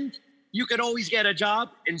the end, you could always get a job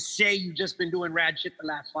and say you've just been doing rad shit the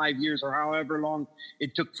last 5 years or however long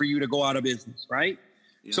it took for you to go out of business, right?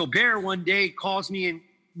 Yeah. So Bear one day calls me and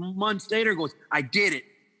months later goes, "I did it."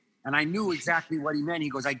 And I knew exactly what he meant. He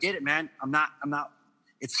goes, "I did it, man. I'm not.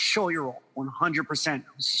 It's Shoyoroll, 100%.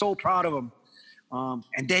 I'm so proud of him."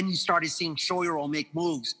 And then you started seeing Shoyoroll make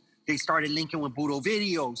moves. They started linking with Budo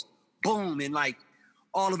videos. Boom. And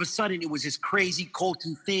all of a sudden it was this crazy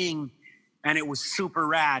culty thing. And it was super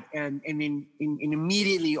rad. And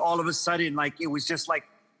immediately, all of a sudden, it was just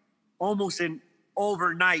almost an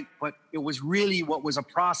overnight, but it was really what was a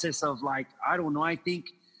process of I don't know. I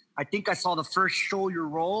think I saw the first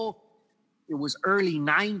Shoyoroll. It was early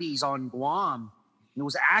 90s on Guam. It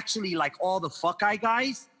was actually all the Fokai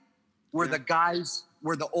guys were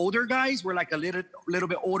the older guys. We're a little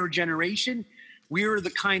bit older generation. We were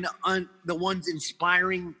the ones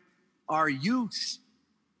inspiring our youths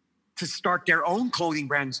to start their own clothing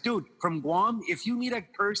brands. Dude, from Guam, if you meet a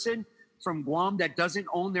person from Guam that doesn't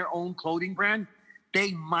own their own clothing brand,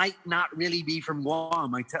 they might not really be from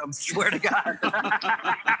Guam. I swear to God.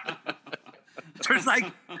 There's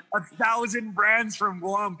 1,000 brands from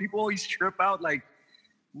Guam. People always trip out.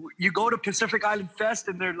 You go to Pacific Island Fest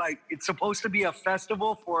and they're it's supposed to be a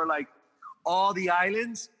festival for all the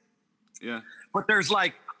islands. Yeah. But there's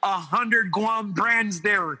 100 Guam brands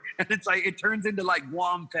there. And it's it turns into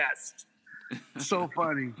Guam Fest. So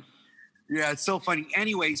funny. Yeah, it's so funny.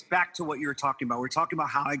 Anyways, back to what you were talking about. We're talking about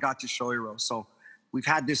how I got to Shoyoroll. So we've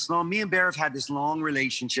had me and Bear have had this long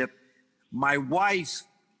relationship. My wife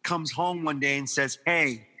comes home one day and says,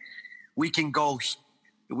 hey, we can go.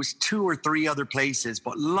 It was 2 or 3 other places,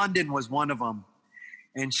 but London was one of them.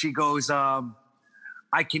 And she goes,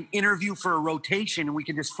 I can interview for a rotation and we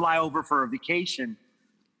can just fly over for a vacation.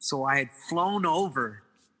 So I had flown over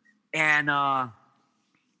and,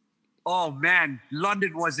 oh man,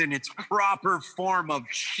 London was in its proper form of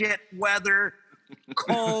shit weather,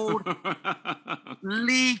 cold,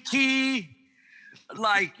 leaky,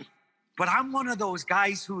 but I'm one of those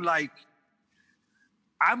guys who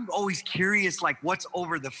I'm always curious, what's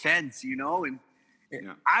over the fence, and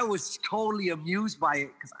I was totally amused by it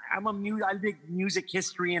because I dig music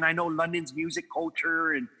history and I know London's music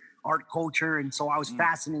culture and art culture. And so I was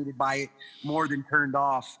fascinated by it more than turned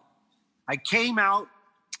off. I came out,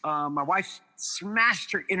 my wife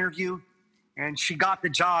smashed her interview and she got the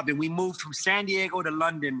job and we moved from San Diego to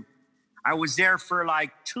London. I was there for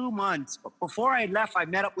 2 months, but before I left, I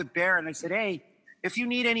met up with Bear and I said, hey, if you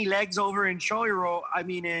need any legs over in Shoyoroll,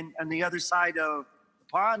 on the other side of the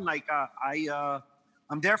pond,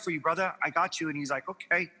 I'm there for you, brother. I got you. And he's like,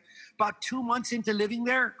 okay. About 2 months into living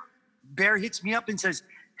there, Bear hits me up and says,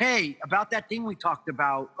 hey, about that thing we talked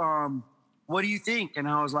about, what do you think? And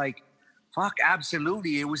I was like, fuck,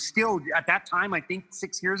 absolutely. It was still, at that time, I think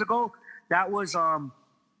 6 years ago, that was,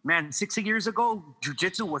 6 years ago,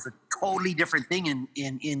 Jiujitsu was a totally different thing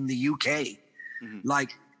in the UK. Mm-hmm.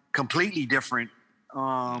 Completely different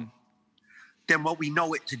than what we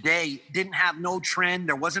know it today. Didn't have no trend.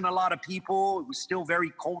 There wasn't a lot of people. It was still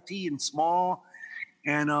very culty and small.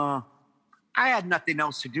 And I had nothing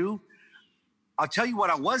else to do. I'll tell you what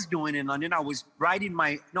I was doing in London. I was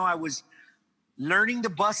I was learning the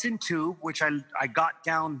bus in tube, which I got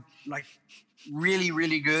down really,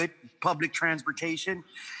 really good, public transportation.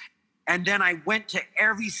 And then I went to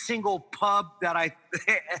every single pub that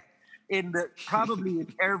probably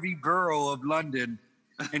in every borough of London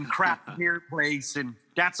and craft beer place. And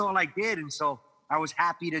that's all I did. And so I was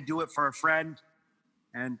happy to do it for a friend.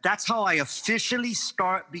 And that's how I officially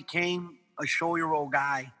became a Shoyoroll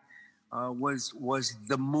guy, was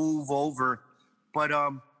the move over. But,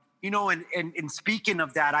 and speaking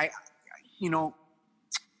of that,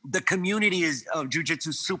 the community of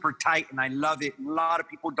Jiu-Jitsu super tight and I love it. And a lot of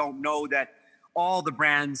people don't know that all the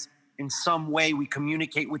brands in some way we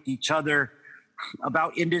communicate with each other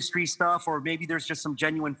about industry stuff, or maybe there's just some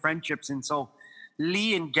genuine friendships. And so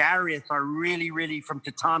Lee and Gareth are really, really from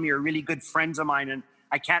Tatami, are really good friends of mine. And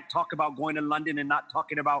I can't talk about going to London and not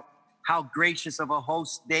talking about how gracious of a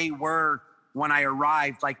host they were when I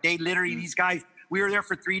arrived. They literally, these guys, we were there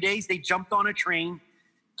for 3 days. They jumped on a train,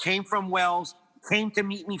 came from Wales, came to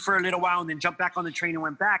meet me for a little while and then jumped back on the train and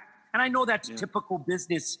went back. And I know that's typical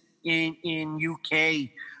business in UK,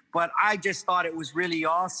 but I just thought it was really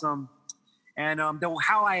awesome. And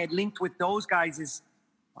how I had linked with those guys is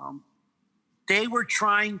they were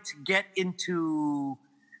trying to get into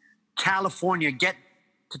California.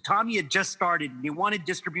 Tatami had just started. They wanted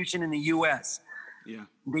distribution in the US. Yeah.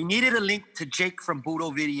 They needed a link to Jake from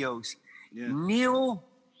Budo Videos. Yeah. Neil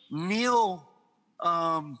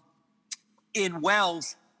in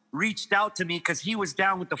Wales reached out to me because he was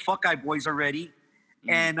down with the Fokai boys already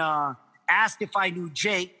and asked if I knew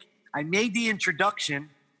Jake. I made the introduction.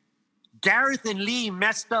 Gareth and Lee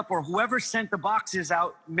messed up, or whoever sent the boxes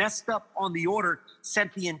out messed up on the order,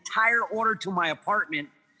 sent the entire order to my apartment.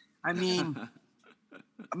 I mean,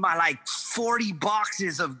 my 40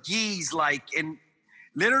 boxes of gis, and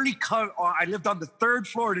literally I lived on the 3rd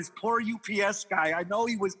floor. This poor UPS guy, I know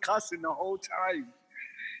he was cussing the whole time.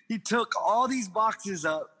 He took all these boxes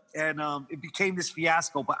up and it became this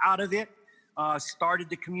fiasco. But out of it, started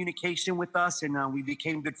the communication with us and we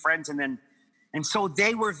became good friends. And so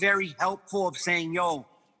they were very helpful of saying, yo,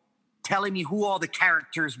 telling me who all the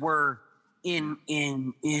characters were in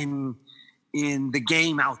the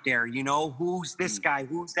game out there, who's this guy,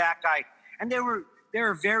 who's that guy. And they were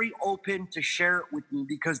very open to share it with me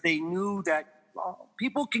because they knew that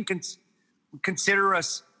people can consider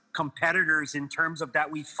us competitors in terms of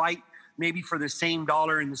that we fight maybe for the same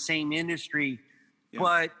dollar in the same industry,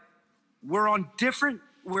 but we're in different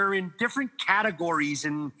categories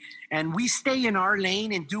and we stay in our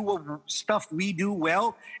lane and do what stuff we do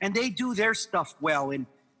well and they do their stuff well. And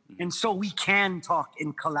so we can talk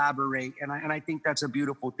and collaborate. And I think that's a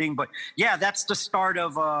beautiful thing, but yeah, that's the start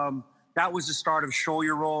of, that was the start of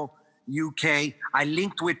Shoyoroll UK.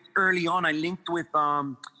 Early on, I linked with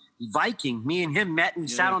Viking. Me and him met and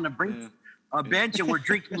sat on a bench and we're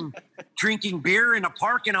drinking beer in a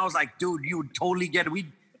park. And I was like, dude, you would totally get it.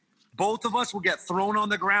 both of us will get thrown on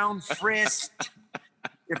the ground, frisked.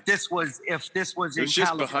 If this was in California,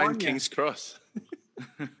 just behind King's Cross.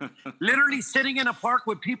 Literally sitting in a park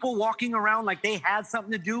with people walking around like they had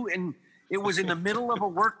something to do, and it was in the middle of a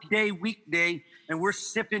weekday, and we're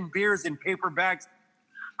sipping beers in paper bags.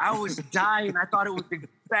 I was dying. I thought it was the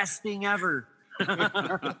best thing ever.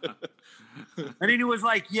 And then it was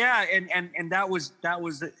like, yeah, and that was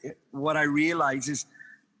what I realized is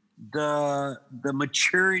the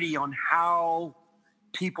maturity on how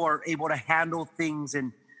people are able to handle things,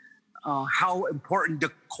 and how important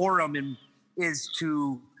decorum is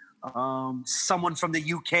to someone from the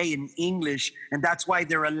UK in English, and that's why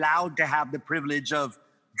they're allowed to have the privilege of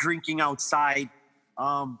drinking outside.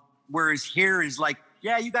 Whereas here is like,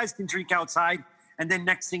 yeah, you guys can drink outside, and then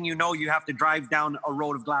next thing you know, you have to drive down a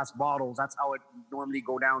road of glass bottles. That's how it normally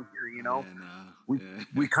go down here, you know.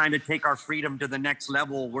 We kind of take our freedom to the next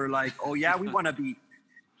level. We're like, oh yeah, we want to be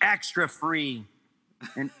extra free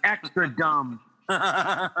and extra dumb.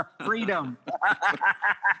 Freedom.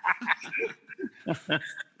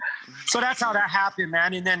 So that's how that happened,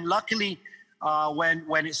 man. And then luckily,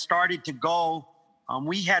 when it started to go,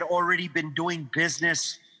 we had already been doing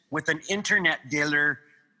business with an internet dealer,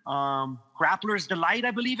 Grappler's Delight,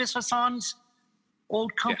 I believe is Hassan's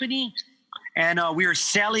old company. Yeah. And we were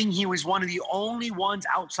selling. He was one of the only ones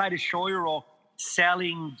outside of Shoyoroll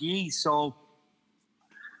selling geese. So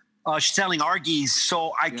selling our geese.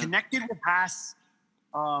 So I connected with Haas.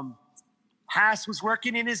 Haas was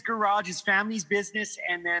working in his garage, his family's business,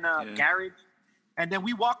 and then garage. And then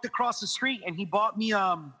we walked across the street, and he bought me,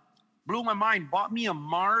 blew my mind, bought me a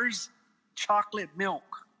Mars chocolate milk.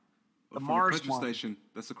 The Mars petrol one. Station.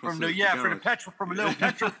 That's across from a little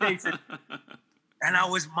petrol station. And I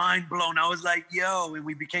was mind blown. I was like, yo, and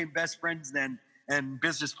we became best friends then and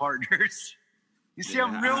business partners. You see,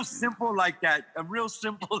 I'm real simple like that.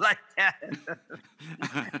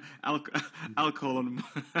 Alcohol on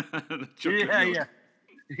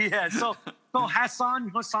Yeah. So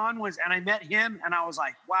Hassan was, and I met him, and I was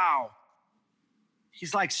like, wow,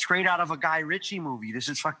 he's like straight out of a Guy Ritchie movie. This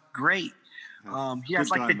is fucking great. He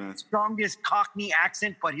has like the strongest Cockney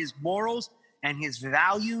accent, but his morals and his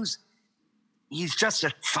values, he's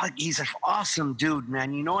an awesome dude,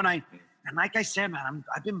 man. You know, and like I said, man,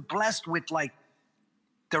 I've been blessed with like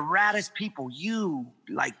the raddest people. You,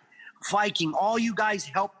 like Viking, all you guys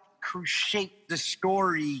helped shape the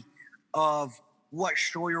story of what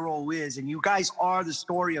Shoyoroll is, and you guys are the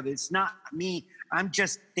story of it. It's not me. I'm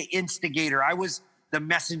just the instigator. I was the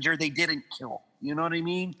messenger they didn't kill. You know what I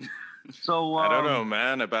mean? So I don't know,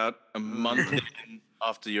 man. About a month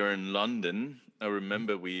after you're in London, I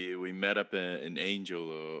remember we met up in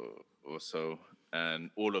Angel or so, and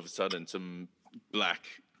all of a sudden some black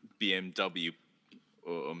BMW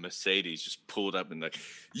or Mercedes just pulled up and like,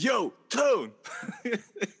 yo, Tone.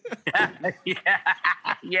 That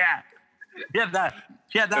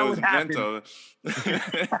would happen.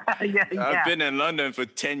 I've been in London for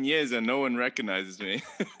 10 years and no one recognizes me.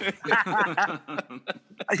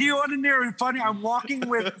 You want to hear it funny? I'm walking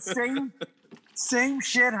with same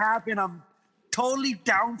shit happened. I'm totally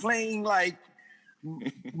downplaying like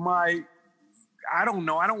I don't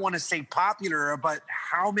know. I don't want to say popular, but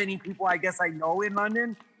how many people I guess I know in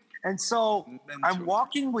London. And so I'm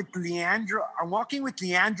walking with Leandro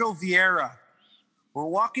Vieira. We're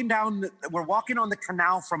walking on the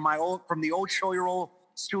canal from the old Shoyoroll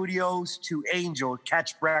studios to Angel,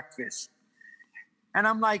 catch breakfast. And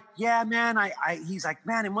I'm like, yeah, man. He's like,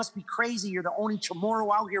 man, it must be crazy. You're the only Chamorro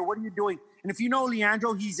out here. What are you doing? And if you know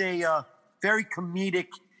Leandro, he's a very comedic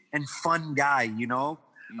and fun guy, you know?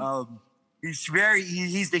 He's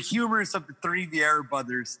the humorous of the three Vieira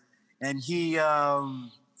brothers. And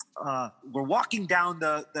we're walking down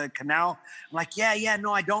the canal. I'm like,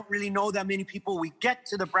 no, I don't really know that many people. We get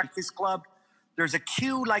to the Breakfast Club. There's a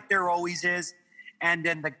queue like there always is. And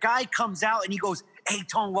then the guy comes out and he goes, hey,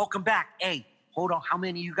 Tone, welcome back. Hey, hold on, how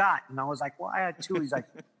many you got? And I was like, well, I had 2. He's like,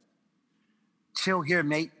 chill here,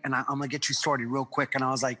 mate. And I'm going to get you sorted real quick. And I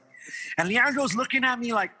was like, and Leandro's looking at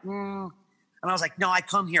me like, And I was like, no, I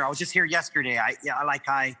come here. I was just here yesterday. I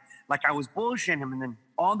was bullshitting him. And then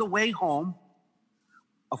on the way home,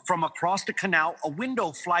 from across the canal, a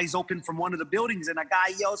window flies open from one of the buildings, and a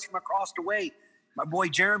guy yells from across the way, my boy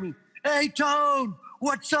Jeremy, hey, Tone,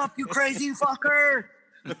 what's up, you crazy fucker?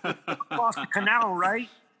 Across the canal, right?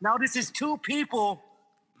 Now this is 2 people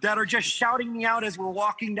that are just shouting me out as we're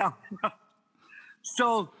walking down.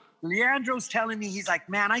 So Leandro's telling me, he's like,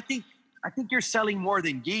 man, I think you're selling more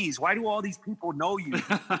than geese. Why do all these people know you?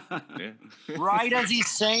 Right as he's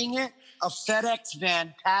saying it, a FedEx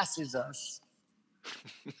van passes us.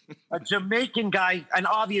 a Jamaican guy, and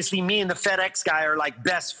obviously me and the FedEx guy are like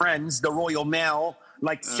best friends, the Royal Mail,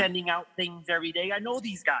 like sending out things every day. I know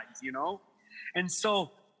these guys, you know? And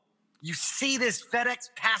so you see this FedEx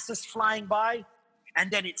pass us flying by, and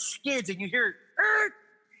then it skids, and you hear,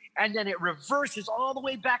 and then it reverses all the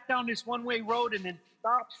way back down this one-way road, and then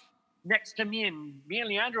stops next to me, and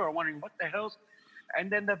Leandro are wondering, what the hell's... And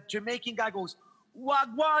then the Jamaican guy goes,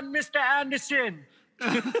 "Wagwan, Mr. Anderson."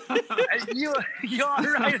 And you all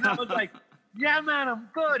right? And I was like, "Yeah, man, I'm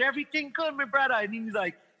good. Everything good, my brother." And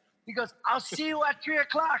he goes, "I'll see you at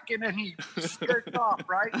 3:00." And then he skirts off,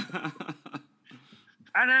 right?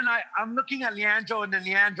 And then I'm looking at Leandro, and then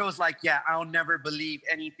Leandro's like, "Yeah, I'll never believe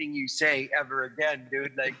anything you say ever again,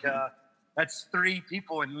 dude. Like, that's 3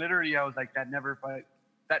 people." And literally, I was like, that never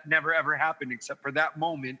ever happened except for that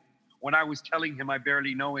moment when I was telling him I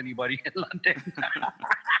barely know anybody in London.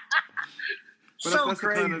 But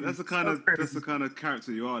that's the kind of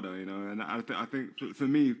character you are, though, you know. And I think for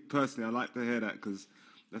me personally, I like to hear that because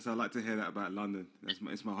I like to hear that about London.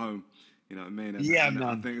 It's my home, you know what I mean? And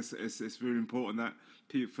I think it's really important that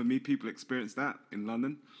for me people experience that in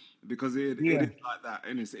London because it is like that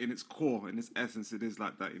in its core, in its essence, it is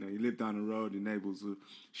like that. You know, you live down the road, your neighbors will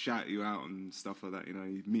shout you out and stuff like that. You know,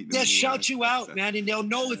 you meet them. Yeah, shout you out, man, and they'll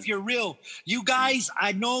know if you're real. You guys,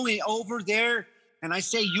 I know it over there. And I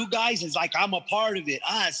say you guys is like I'm a part of it.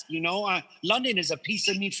 Us, you know, London is a piece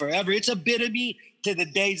of me forever. It's a bit of me to the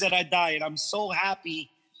days that I die. And I'm so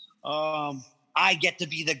happy I get to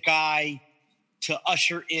be the guy to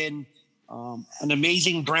usher in an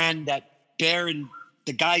amazing brand that Bear and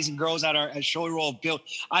the guys and girls at Shoyoroll built.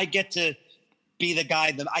 I get to be the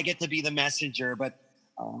guy, I get to be the messenger. But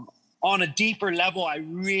on a deeper level, I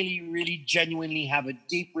really, really genuinely have a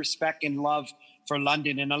deep respect and love for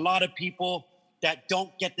London. And a lot of people that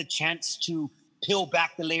don't get the chance to peel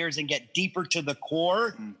back the layers and get deeper to the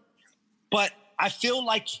core. But I feel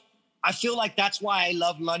like that's why I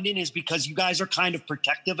love London, is because you guys are kind of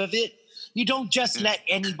protective of it. You don't just let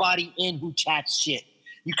anybody in who chats shit.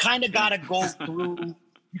 You kind of got to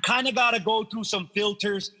go through some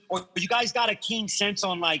filters, or you guys got a keen sense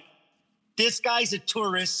on like, this guy's a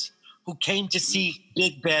tourist who came to see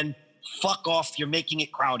Big Ben. Fuck off. You're making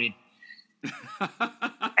it crowded.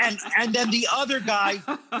 and then the other guy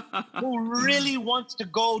who really wants to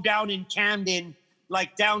go down in Camden,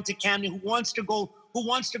 like down to Camden, who wants to go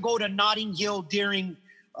to Notting Hill during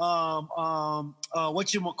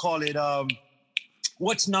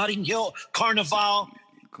what's Notting Hill Carnival,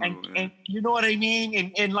 and you know what I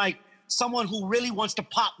mean, and like someone who really wants to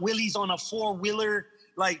pop willies on a 4-wheeler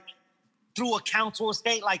like through a council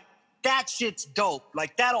estate, like that shit's dope.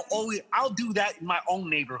 Like I'll do that in my own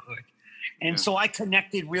neighborhood. And so I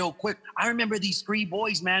connected real quick. I remember these 3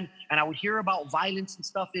 boys, man, and I would hear about violence and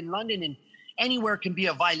stuff in London, and anywhere can be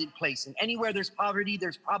a violent place. And anywhere there's poverty,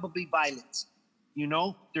 there's probably violence. You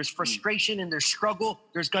know, there's frustration and there's struggle,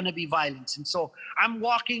 there's going to be violence. And so I'm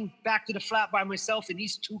walking back to the flat by myself, and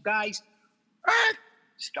these 2 guys,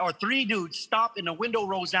 or 3 dudes, stop, and the window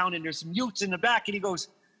rolls down, and there's some youths in the back, and he goes,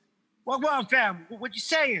 "Well, fam, what you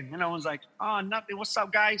saying?" And I was like, "Oh, nothing. What's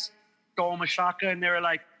up, guys?" Throw them a shaka, and they were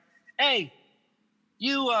like, "Hey,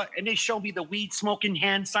 you," and they showed me the weed smoking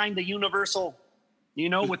hand sign, the universal, you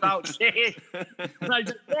know, without saying. And I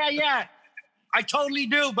said, yeah, I totally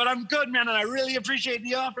do, but I'm good, man, and I really appreciate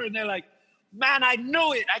the offer. And they're like, "Man, I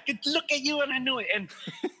knew it. I could look at you and I knew it." And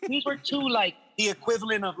these were 2, like, the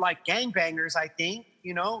equivalent of, like, gangbangers, I think,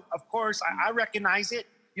 you know. Of course, I recognize it.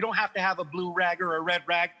 You don't have to have a blue rag or a red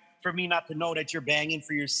rag for me not to know that you're banging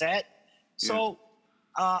for your set. So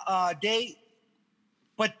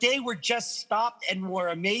But they were just stopped and were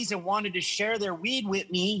amazed and wanted to share their weed with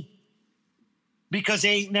me because they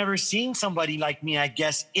ain't never seen somebody like me, I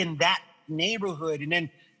guess, in that neighborhood. And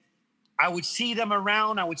then I would see them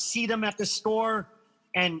around. I would see them at the store.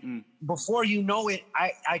 And before you know it,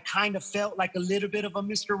 I kind of felt like a little bit of a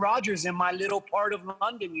Mr. Rogers in my little part of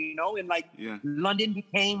London, you know? And like London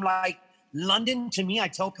became like, London to me, I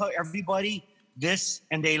tell everybody this,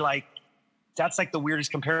 and they like, that's like the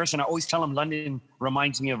weirdest comparison. I always tell them London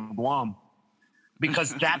reminds me of Guam,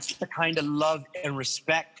 because that's the kind of love and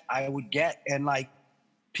respect I would get. And like,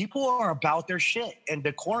 people are about their shit and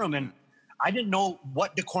decorum. And I didn't know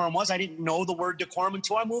what decorum was. I didn't know the word decorum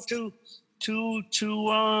until I moved to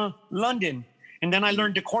London. And then I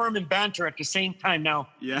learned decorum and banter at the same time. Now,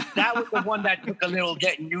 that was the one that took a little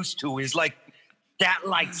getting used to, is like that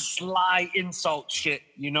like sly insult shit,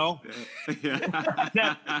 you know?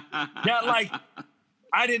 that like,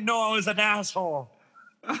 I didn't know I was an asshole.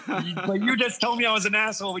 But you just told me I was an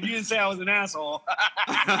asshole, but you didn't say I was an asshole.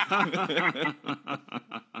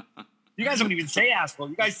 You guys don't even say asshole.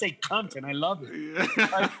 You guys say cunt, and I love it. Yeah.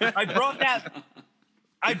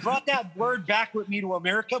 I brought that word back with me to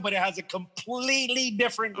America, but it has a completely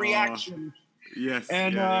different reaction. Yes.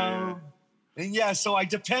 And so I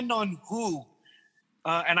depend on who,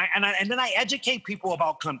 and then I educate people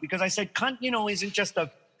about cunt, because I said cunt, isn't just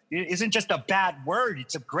a bad word.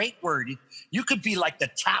 It's a great word. You could be like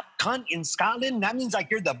the top cunt in Scotland. That means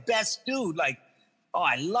like you're the best dude. Like, oh,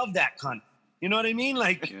 I love that cunt. You know what I mean?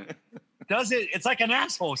 Like, it's like an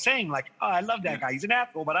asshole saying like, oh, I love that guy. He's an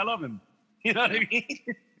asshole, but I love him. You know what I mean?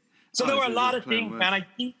 So there were a lot of things, man. I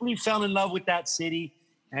deeply fell in love with that city.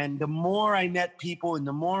 And the more I met people, and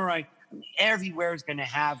the more everywhere is going to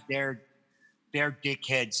have their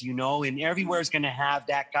dickheads, and everywhere is going to have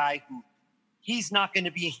that guy who he's not going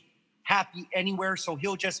to be happy anywhere. So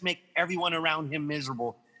he'll just make everyone around him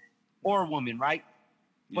miserable, or a woman, right?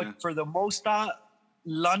 Yeah. But for the most part,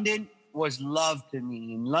 London was love to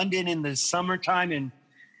me. And London in the summertime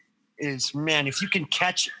is, man, if you can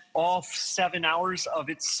catch all 7 hours of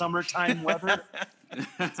its summertime weather,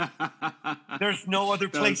 there's no other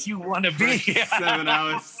place you want to be. 7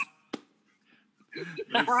 hours.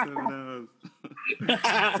 7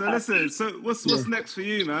 hours. So what's next for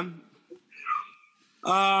you, man?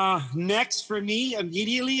 Next for me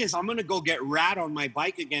immediately is I'm gonna go get rat on my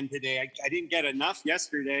bike again today. I didn't get enough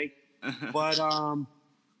yesterday, but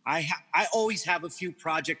I always have a few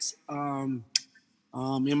projects in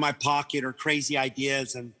my pocket, or crazy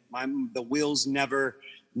ideas, and the wheels never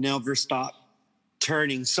stop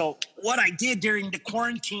turning. So what I did during the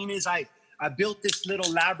quarantine is I built this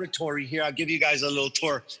little laboratory here. I'll give you guys a little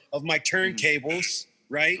tour of my turntables,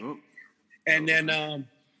 right? Oh. And then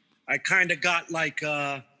I kind of got like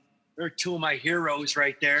they're two of my heroes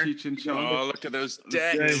right there. Oh, look at those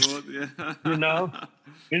decks.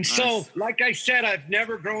 And nice. So, like I said, I've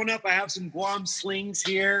never grown up. I have some Guam slings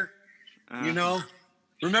here.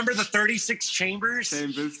 Remember the 36 chambers?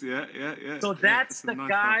 Yeah. So that's the nice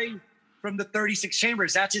guy from the 36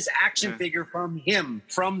 chambers. That's his action figure from him.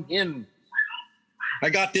 I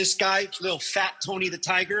got this guy, little fat Tony the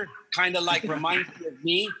Tiger, kind of like reminds me of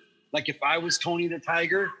me, like if I was Tony the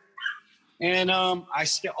Tiger. And I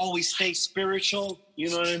always stay spiritual, you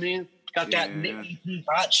know what I mean? Got that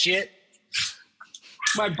hot shit.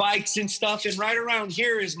 My bikes and stuff, and right around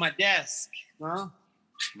here is my desk. Huh?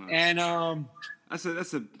 Nice. And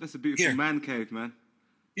that's a beautiful man cave, man.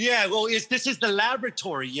 Yeah, well, this is the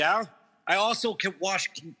laboratory, yeah. I also can wash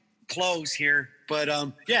clothes here, but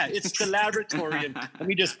it's the laboratory. And let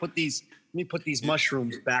me just put these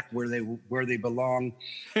mushrooms back where they belong.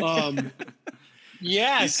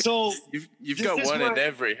 So you've got one in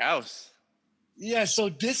every house. Yeah, so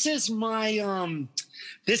this is my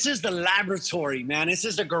this is the laboratory, man. This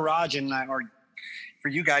is the garage, or for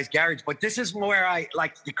you guys, garage. But this is where I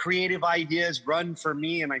like the creative ideas run for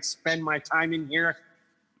me, and I spend my time in here.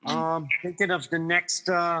 Thinking of the next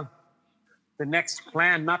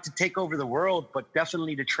plan, not to take over the world, but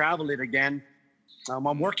definitely to travel it again.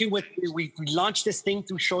 I'm working with. We launched this thing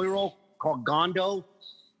through Shoyoroll called Gondo.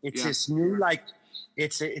 It's this new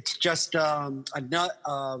It's just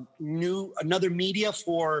another media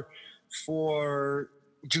for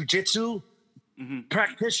Jiujitsu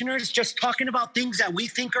practitioners, just talking about things that we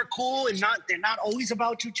think are cool, and they're not always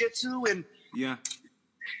about Jiujitsu. And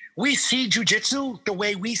we see Jiujitsu the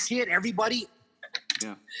way we see it. Everybody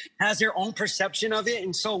has their own perception of it,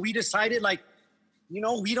 and so we decided,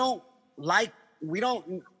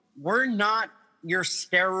 we're not your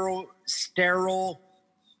sterile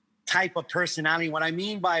type of personality. What I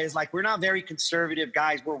mean by is we're not very conservative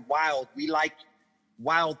guys. We're wild. We like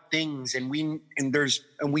wild things, and we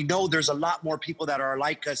know there's a lot more people that are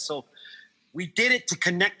like us. So we did it to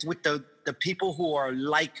connect with the people who are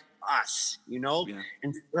like us,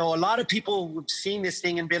 And so a lot of people have seen this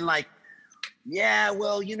thing and been like, they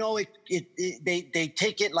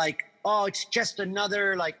take it like, oh, it's just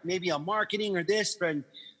another, maybe a marketing or this, but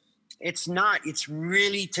it's not. It's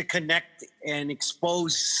really to connect and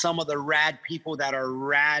expose some of the rad people that are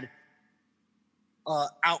rad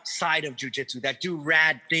outside of jiu-jitsu, that do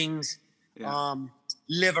rad things,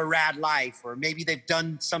 live a rad life, or maybe they've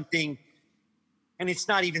done something and it's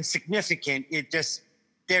not even significant.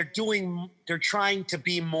 They're trying to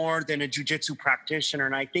be more than a jiu-jitsu practitioner.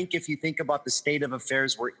 And I think if you think about the state of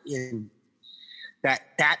affairs we're in,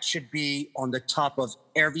 that should be on the top of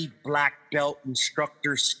every black belt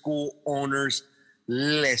instructor, school owners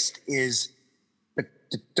list. Is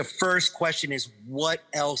the first question is, what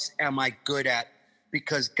else am I good at?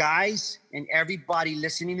 Because guys and everybody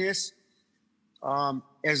listening to this,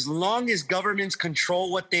 as long as governments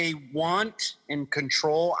control what they want and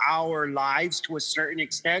control our lives to a certain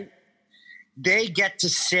extent, they get to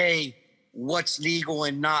say what's legal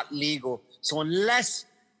and not legal. So unless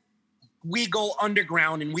we go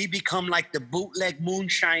underground and we become like the bootleg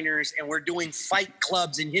moonshiners and we're doing fight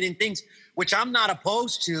clubs and hitting things, which I'm not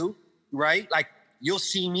opposed to, right? Like, you'll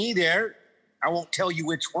see me there. I won't tell you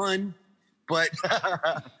which one, but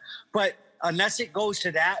but unless it goes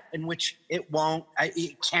to that, in which it won't,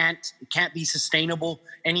 it can't be sustainable.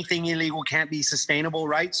 Anything illegal can't be sustainable,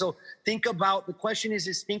 right? So think about, the question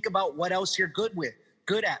is think about what else you're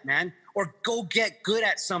good at, man. Or go get good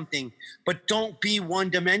at something, but don't be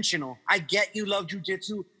one-dimensional. I get you love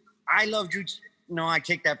jujitsu. I love jujitsu. No, I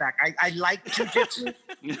take that back. I like jujitsu.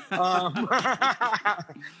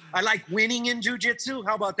 I like winning in jujitsu.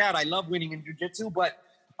 How about that? I love winning in jujitsu, but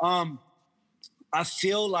I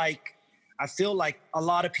feel like a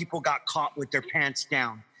lot of people got caught with their pants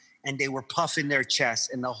down and they were puffing their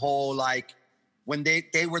chest, and the whole, like, when they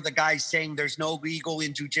were the guys saying there's no ego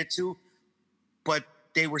in jujitsu, but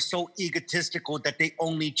they were so egotistical that they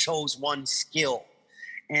only chose one skill.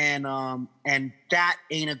 And that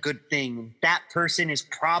ain't a good thing. That person is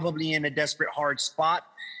probably in a desperate, hard spot.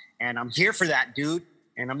 And I'm here for that, dude.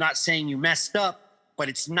 And I'm not saying you messed up, but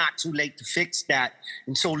it's not too late to fix that.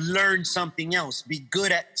 And so learn something else. Be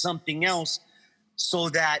good at something else so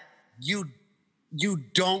that you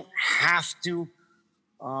don't have to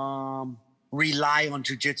rely on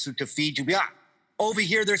jiu-jitsu to feed you. Yeah. Over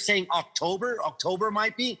here, they're saying October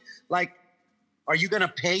might be. Like, are you going to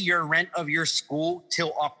pay your rent of your school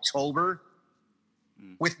till October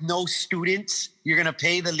with no students? You're going to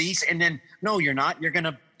pay the lease, and then, no, you're not. You're going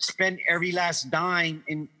to spend every last dime,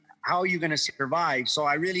 and how are you going to survive? So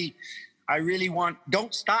I really want,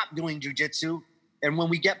 don't stop doing jiu-jitsu. And when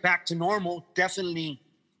we get back to normal, definitely,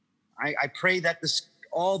 I pray that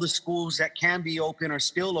all the schools that can be open are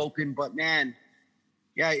still open. But man,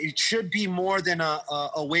 yeah, it should be more than a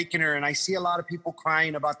awakener. And I see a lot of people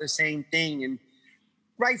crying about the same thing, and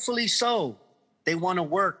rightfully so. They want to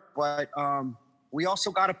work, but we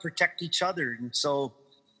also got to protect each other. And so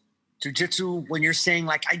jiu-jitsu, when you're saying,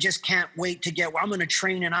 like, I just can't wait to I'm going to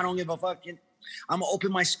train and I don't give a fuck. I'm going to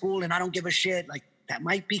open my school and I don't give a shit. Like, that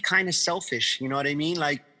might be kind of selfish. You know what I mean?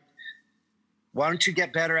 Like, why don't you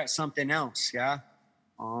get better at something else? Yeah.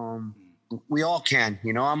 We all can,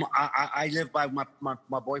 you know. I live by my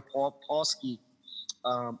boy Paulski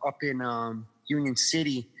up in Union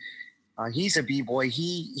City. He's a b-boy.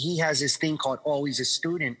 He has this thing called always a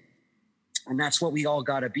student, and that's what we all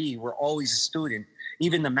gotta be. We're always a student.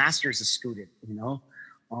 Even the master's a student, you know.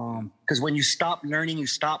 Because when you stop learning, you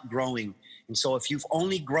stop growing. And so if you've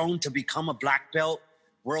only grown to become a black belt,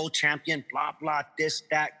 world champion, blah blah, this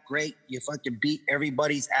that, great. You fucking beat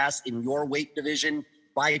everybody's ass in your weight division.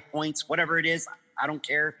 By points, whatever it is, I don't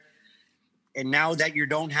care. And now that you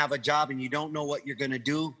don't have a job and you don't know what you're going to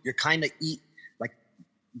do, you're kind of like,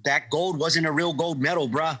 that gold wasn't a real gold medal,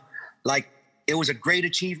 bruh. Like, it was a great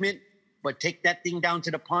achievement, but take that thing down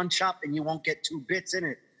to the pawn shop and you won't get 2 bits in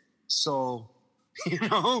it. So, you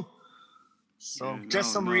know,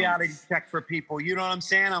 some reality check for people. You know what I'm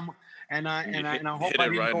saying? I hope I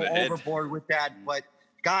didn't go overboard with that, but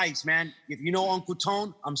guys, man, if you know Uncle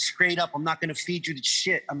Tone, I'm straight up. I'm not going to feed you the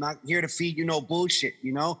shit. I'm not here to feed you no bullshit,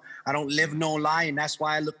 you know? I don't live no lie, and that's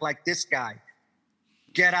why I look like this guy.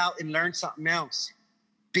 Get out and learn something else.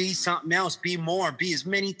 Be something else. Be more. Be as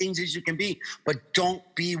many things as you can be, but don't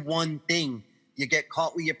be one thing. You get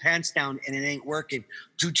caught with your pants down, and it ain't working.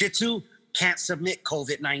 Jiu-jitsu can't submit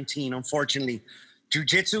COVID-19, unfortunately.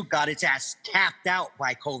 Jiu-jitsu got its ass tapped out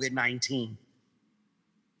by COVID-19.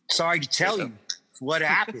 Sorry to tell you what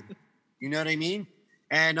happened. You know what I mean?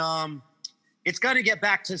 And it's going to get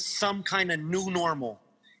back to some kind of new normal.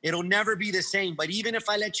 It'll never be the same. But even if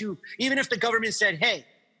the government said, hey,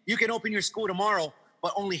 you can open your school tomorrow,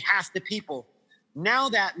 but only half the people. Now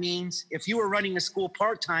that means if you were running a school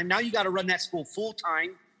part-time, now you got to run that school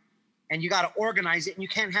full-time, and you got to organize it, and you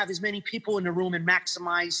can't have as many people in the room and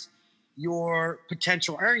maximize your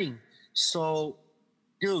potential earning. So,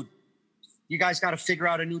 dude, you guys got to figure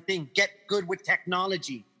out a new thing. Get good with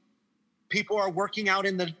technology. People are working out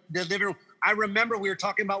in the living room. I remember we were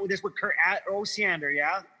talking about this with Kurt Osiander,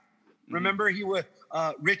 yeah? Mm-hmm. Remember he was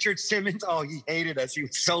Richard Simmons? Oh, he hated us. He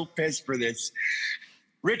was so pissed for this.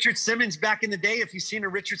 Richard Simmons, back in the day, if you've seen a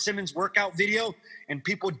Richard Simmons workout video and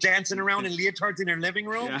people dancing around in leotards in their living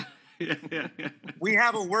room, yeah. We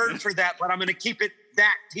have a word for that, but I'm going to keep it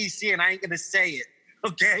that PC and I ain't going to say it,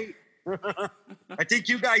 okay? I think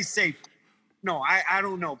you guys say no, I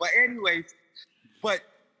don't know. But anyways,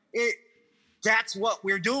 that's what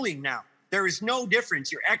we're doing now. There is no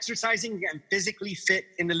difference. You're exercising, you're getting physically fit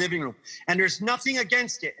in the living room. And there's nothing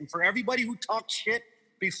against it. And for everybody who talks shit,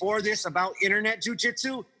 before this about internet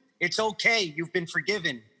jiu-jitsu, it's okay. You've been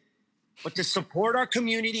forgiven. But to support our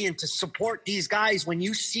community and to support these guys, when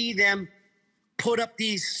you see them put up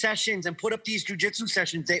these sessions and put up these jiu-jitsu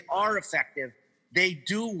sessions, they are effective. They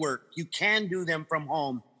do work. You can do them from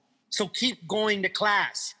home. So keep going to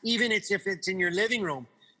class, even if it's in your living room.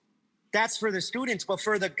 That's for the students. But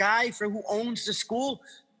for the guy who owns the school,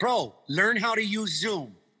 bro, learn how to use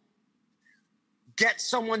Zoom. Get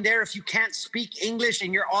someone there. If you can't speak English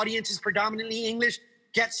and your audience is predominantly English,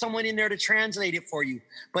 get someone in there to translate it for you.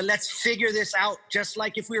 But let's figure this out. Just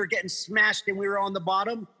like if we were getting smashed and we were on the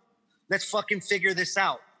bottom, let's fucking figure this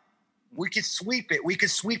out. We could sweep it. We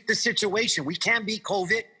could sweep the situation. We can't beat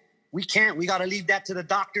COVID. We can't. We got to leave that to the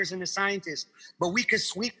doctors and the scientists. But we could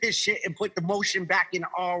sweep this shit and put the motion back in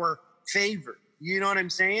our favor. You know what I'm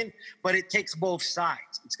saying? But it takes both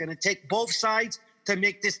sides. It's going to take both sides to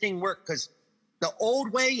make this thing work, because the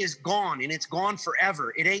old way is gone, and it's gone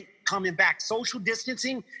forever. It ain't coming back. Social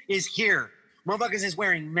distancing is here. Motherfuckers is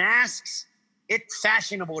wearing masks. It's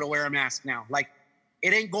fashionable to wear a mask now. Like,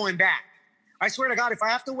 it ain't going back. I swear to God, if I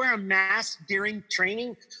have to wear a mask during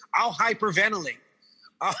training, I'll hyperventilate.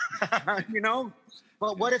 You know?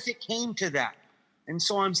 But what if it came to that? And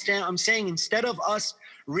so I'm saying, instead of us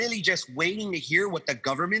really just waiting to hear what the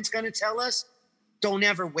government's going to tell us, don't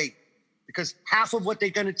ever wait. Because half of what they're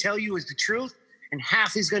going to tell you is the truth, and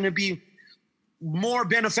half is going to be more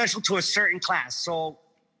beneficial to a certain class. So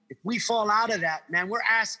if we fall out of that, man, we're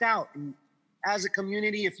asked out. And as a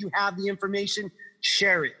community, if you have the information,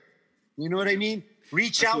 share it. You know what I mean?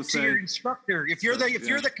 Reach out to your instructor. If you're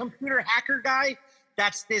the computer hacker guy,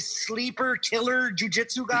 that's this sleeper killer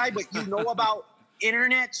jiu-jitsu guy, but you know about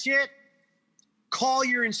internet shit, call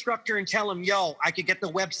your instructor and tell him, yo, I could get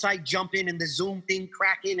the website jumping and the Zoom thing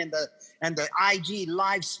cracking and the IG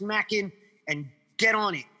live smacking, and get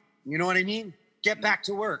on it. You know what I mean? Get back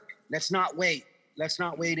to work. Let's not wait. Let's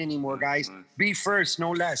not wait anymore, guys. Nice. Be first,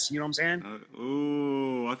 no less. You know what I'm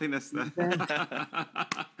saying? I think that's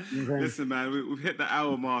that. Listen, man, we've hit the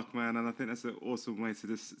hour mark, man, and I think that's an awesome way to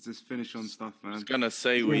just finish on stuff, man. I was gonna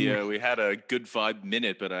say we had a good 5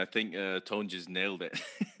 minute, but I think Tone just nailed it.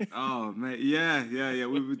 Oh, mate, yeah.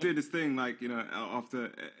 We do this thing, like, you know,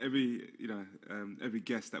 after every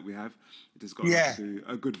guest that we have, it just got to do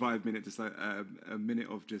a good 5 minute, just like a minute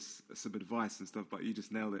of just some advice and stuff. But you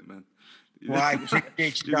just nailed it, man. Well, I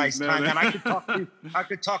appreciate you guys' time, man. I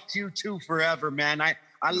could talk to you too forever, man.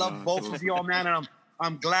 I love both of y'all, man, and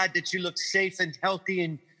I'm glad that you look safe and healthy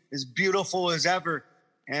and as beautiful as ever.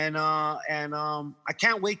 And I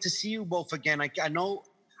can't wait to see you both again. I know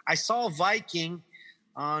I saw Viking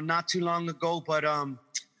not too long ago, but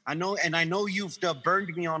I know you've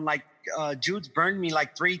burned me on, like, Jude's burned me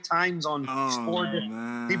like 3 times on 4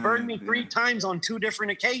 different. He burned me 3 times on 2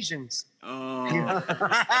 different occasions. Oh.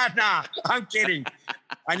 Nah, I'm kidding.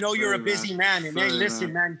 I know you're a busy man, and hey,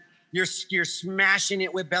 listen, man, you're smashing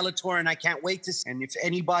it with Bellator, and I can't wait to see. And if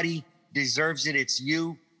anybody deserves it, it's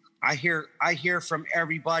you. I hear from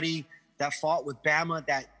everybody that fought with Bama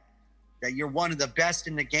that you're one of the best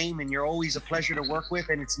in the game, and you're always a pleasure to work with,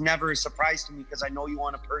 and it's never a surprise to me because I know you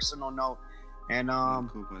on a personal note. And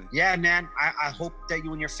cool, buddy. Yeah, man, I hope that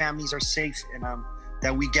you and your families are safe, and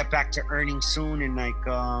that we get back to earning soon, and like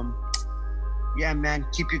yeah, man,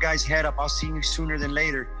 keep you guys head up. I'll see you sooner than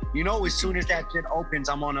later. You know, as soon as that shit opens,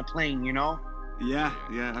 I'm on a plane, you know? Yeah,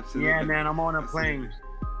 absolutely. Yeah, man, I'm on a plane.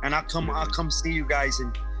 And I'll come see you guys,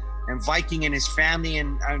 and Viking and his family,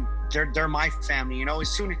 and they're my family, you know? As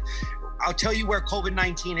soon as I'll tell you where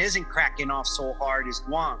COVID-19 isn't cracking off so hard is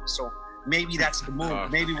Guam. So maybe that's the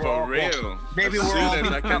move. Maybe we're all real. Maybe as we're soon all as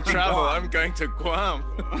I can travel, I'm going to Guam.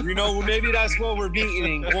 You know, maybe that's what we're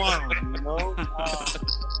meeting in Guam, you know?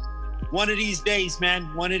 One of these days,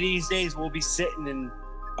 man, we'll be sitting and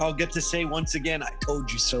I'll get to say once again, I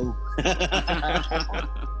told you so.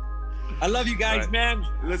 I love you guys, man.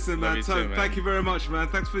 Listen, man, thank you very much, man.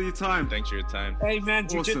 Thanks for your time. Thanks for your time. Hey, man,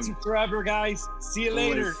 Jiu-Jitsu forever, guys. See you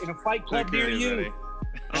later in a fight club near you.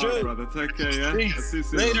 All right, brother. Take care, yeah? Peace. See you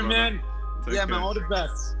soon, Later, brother. Man. Take care. Man, all the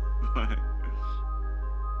best. Bye.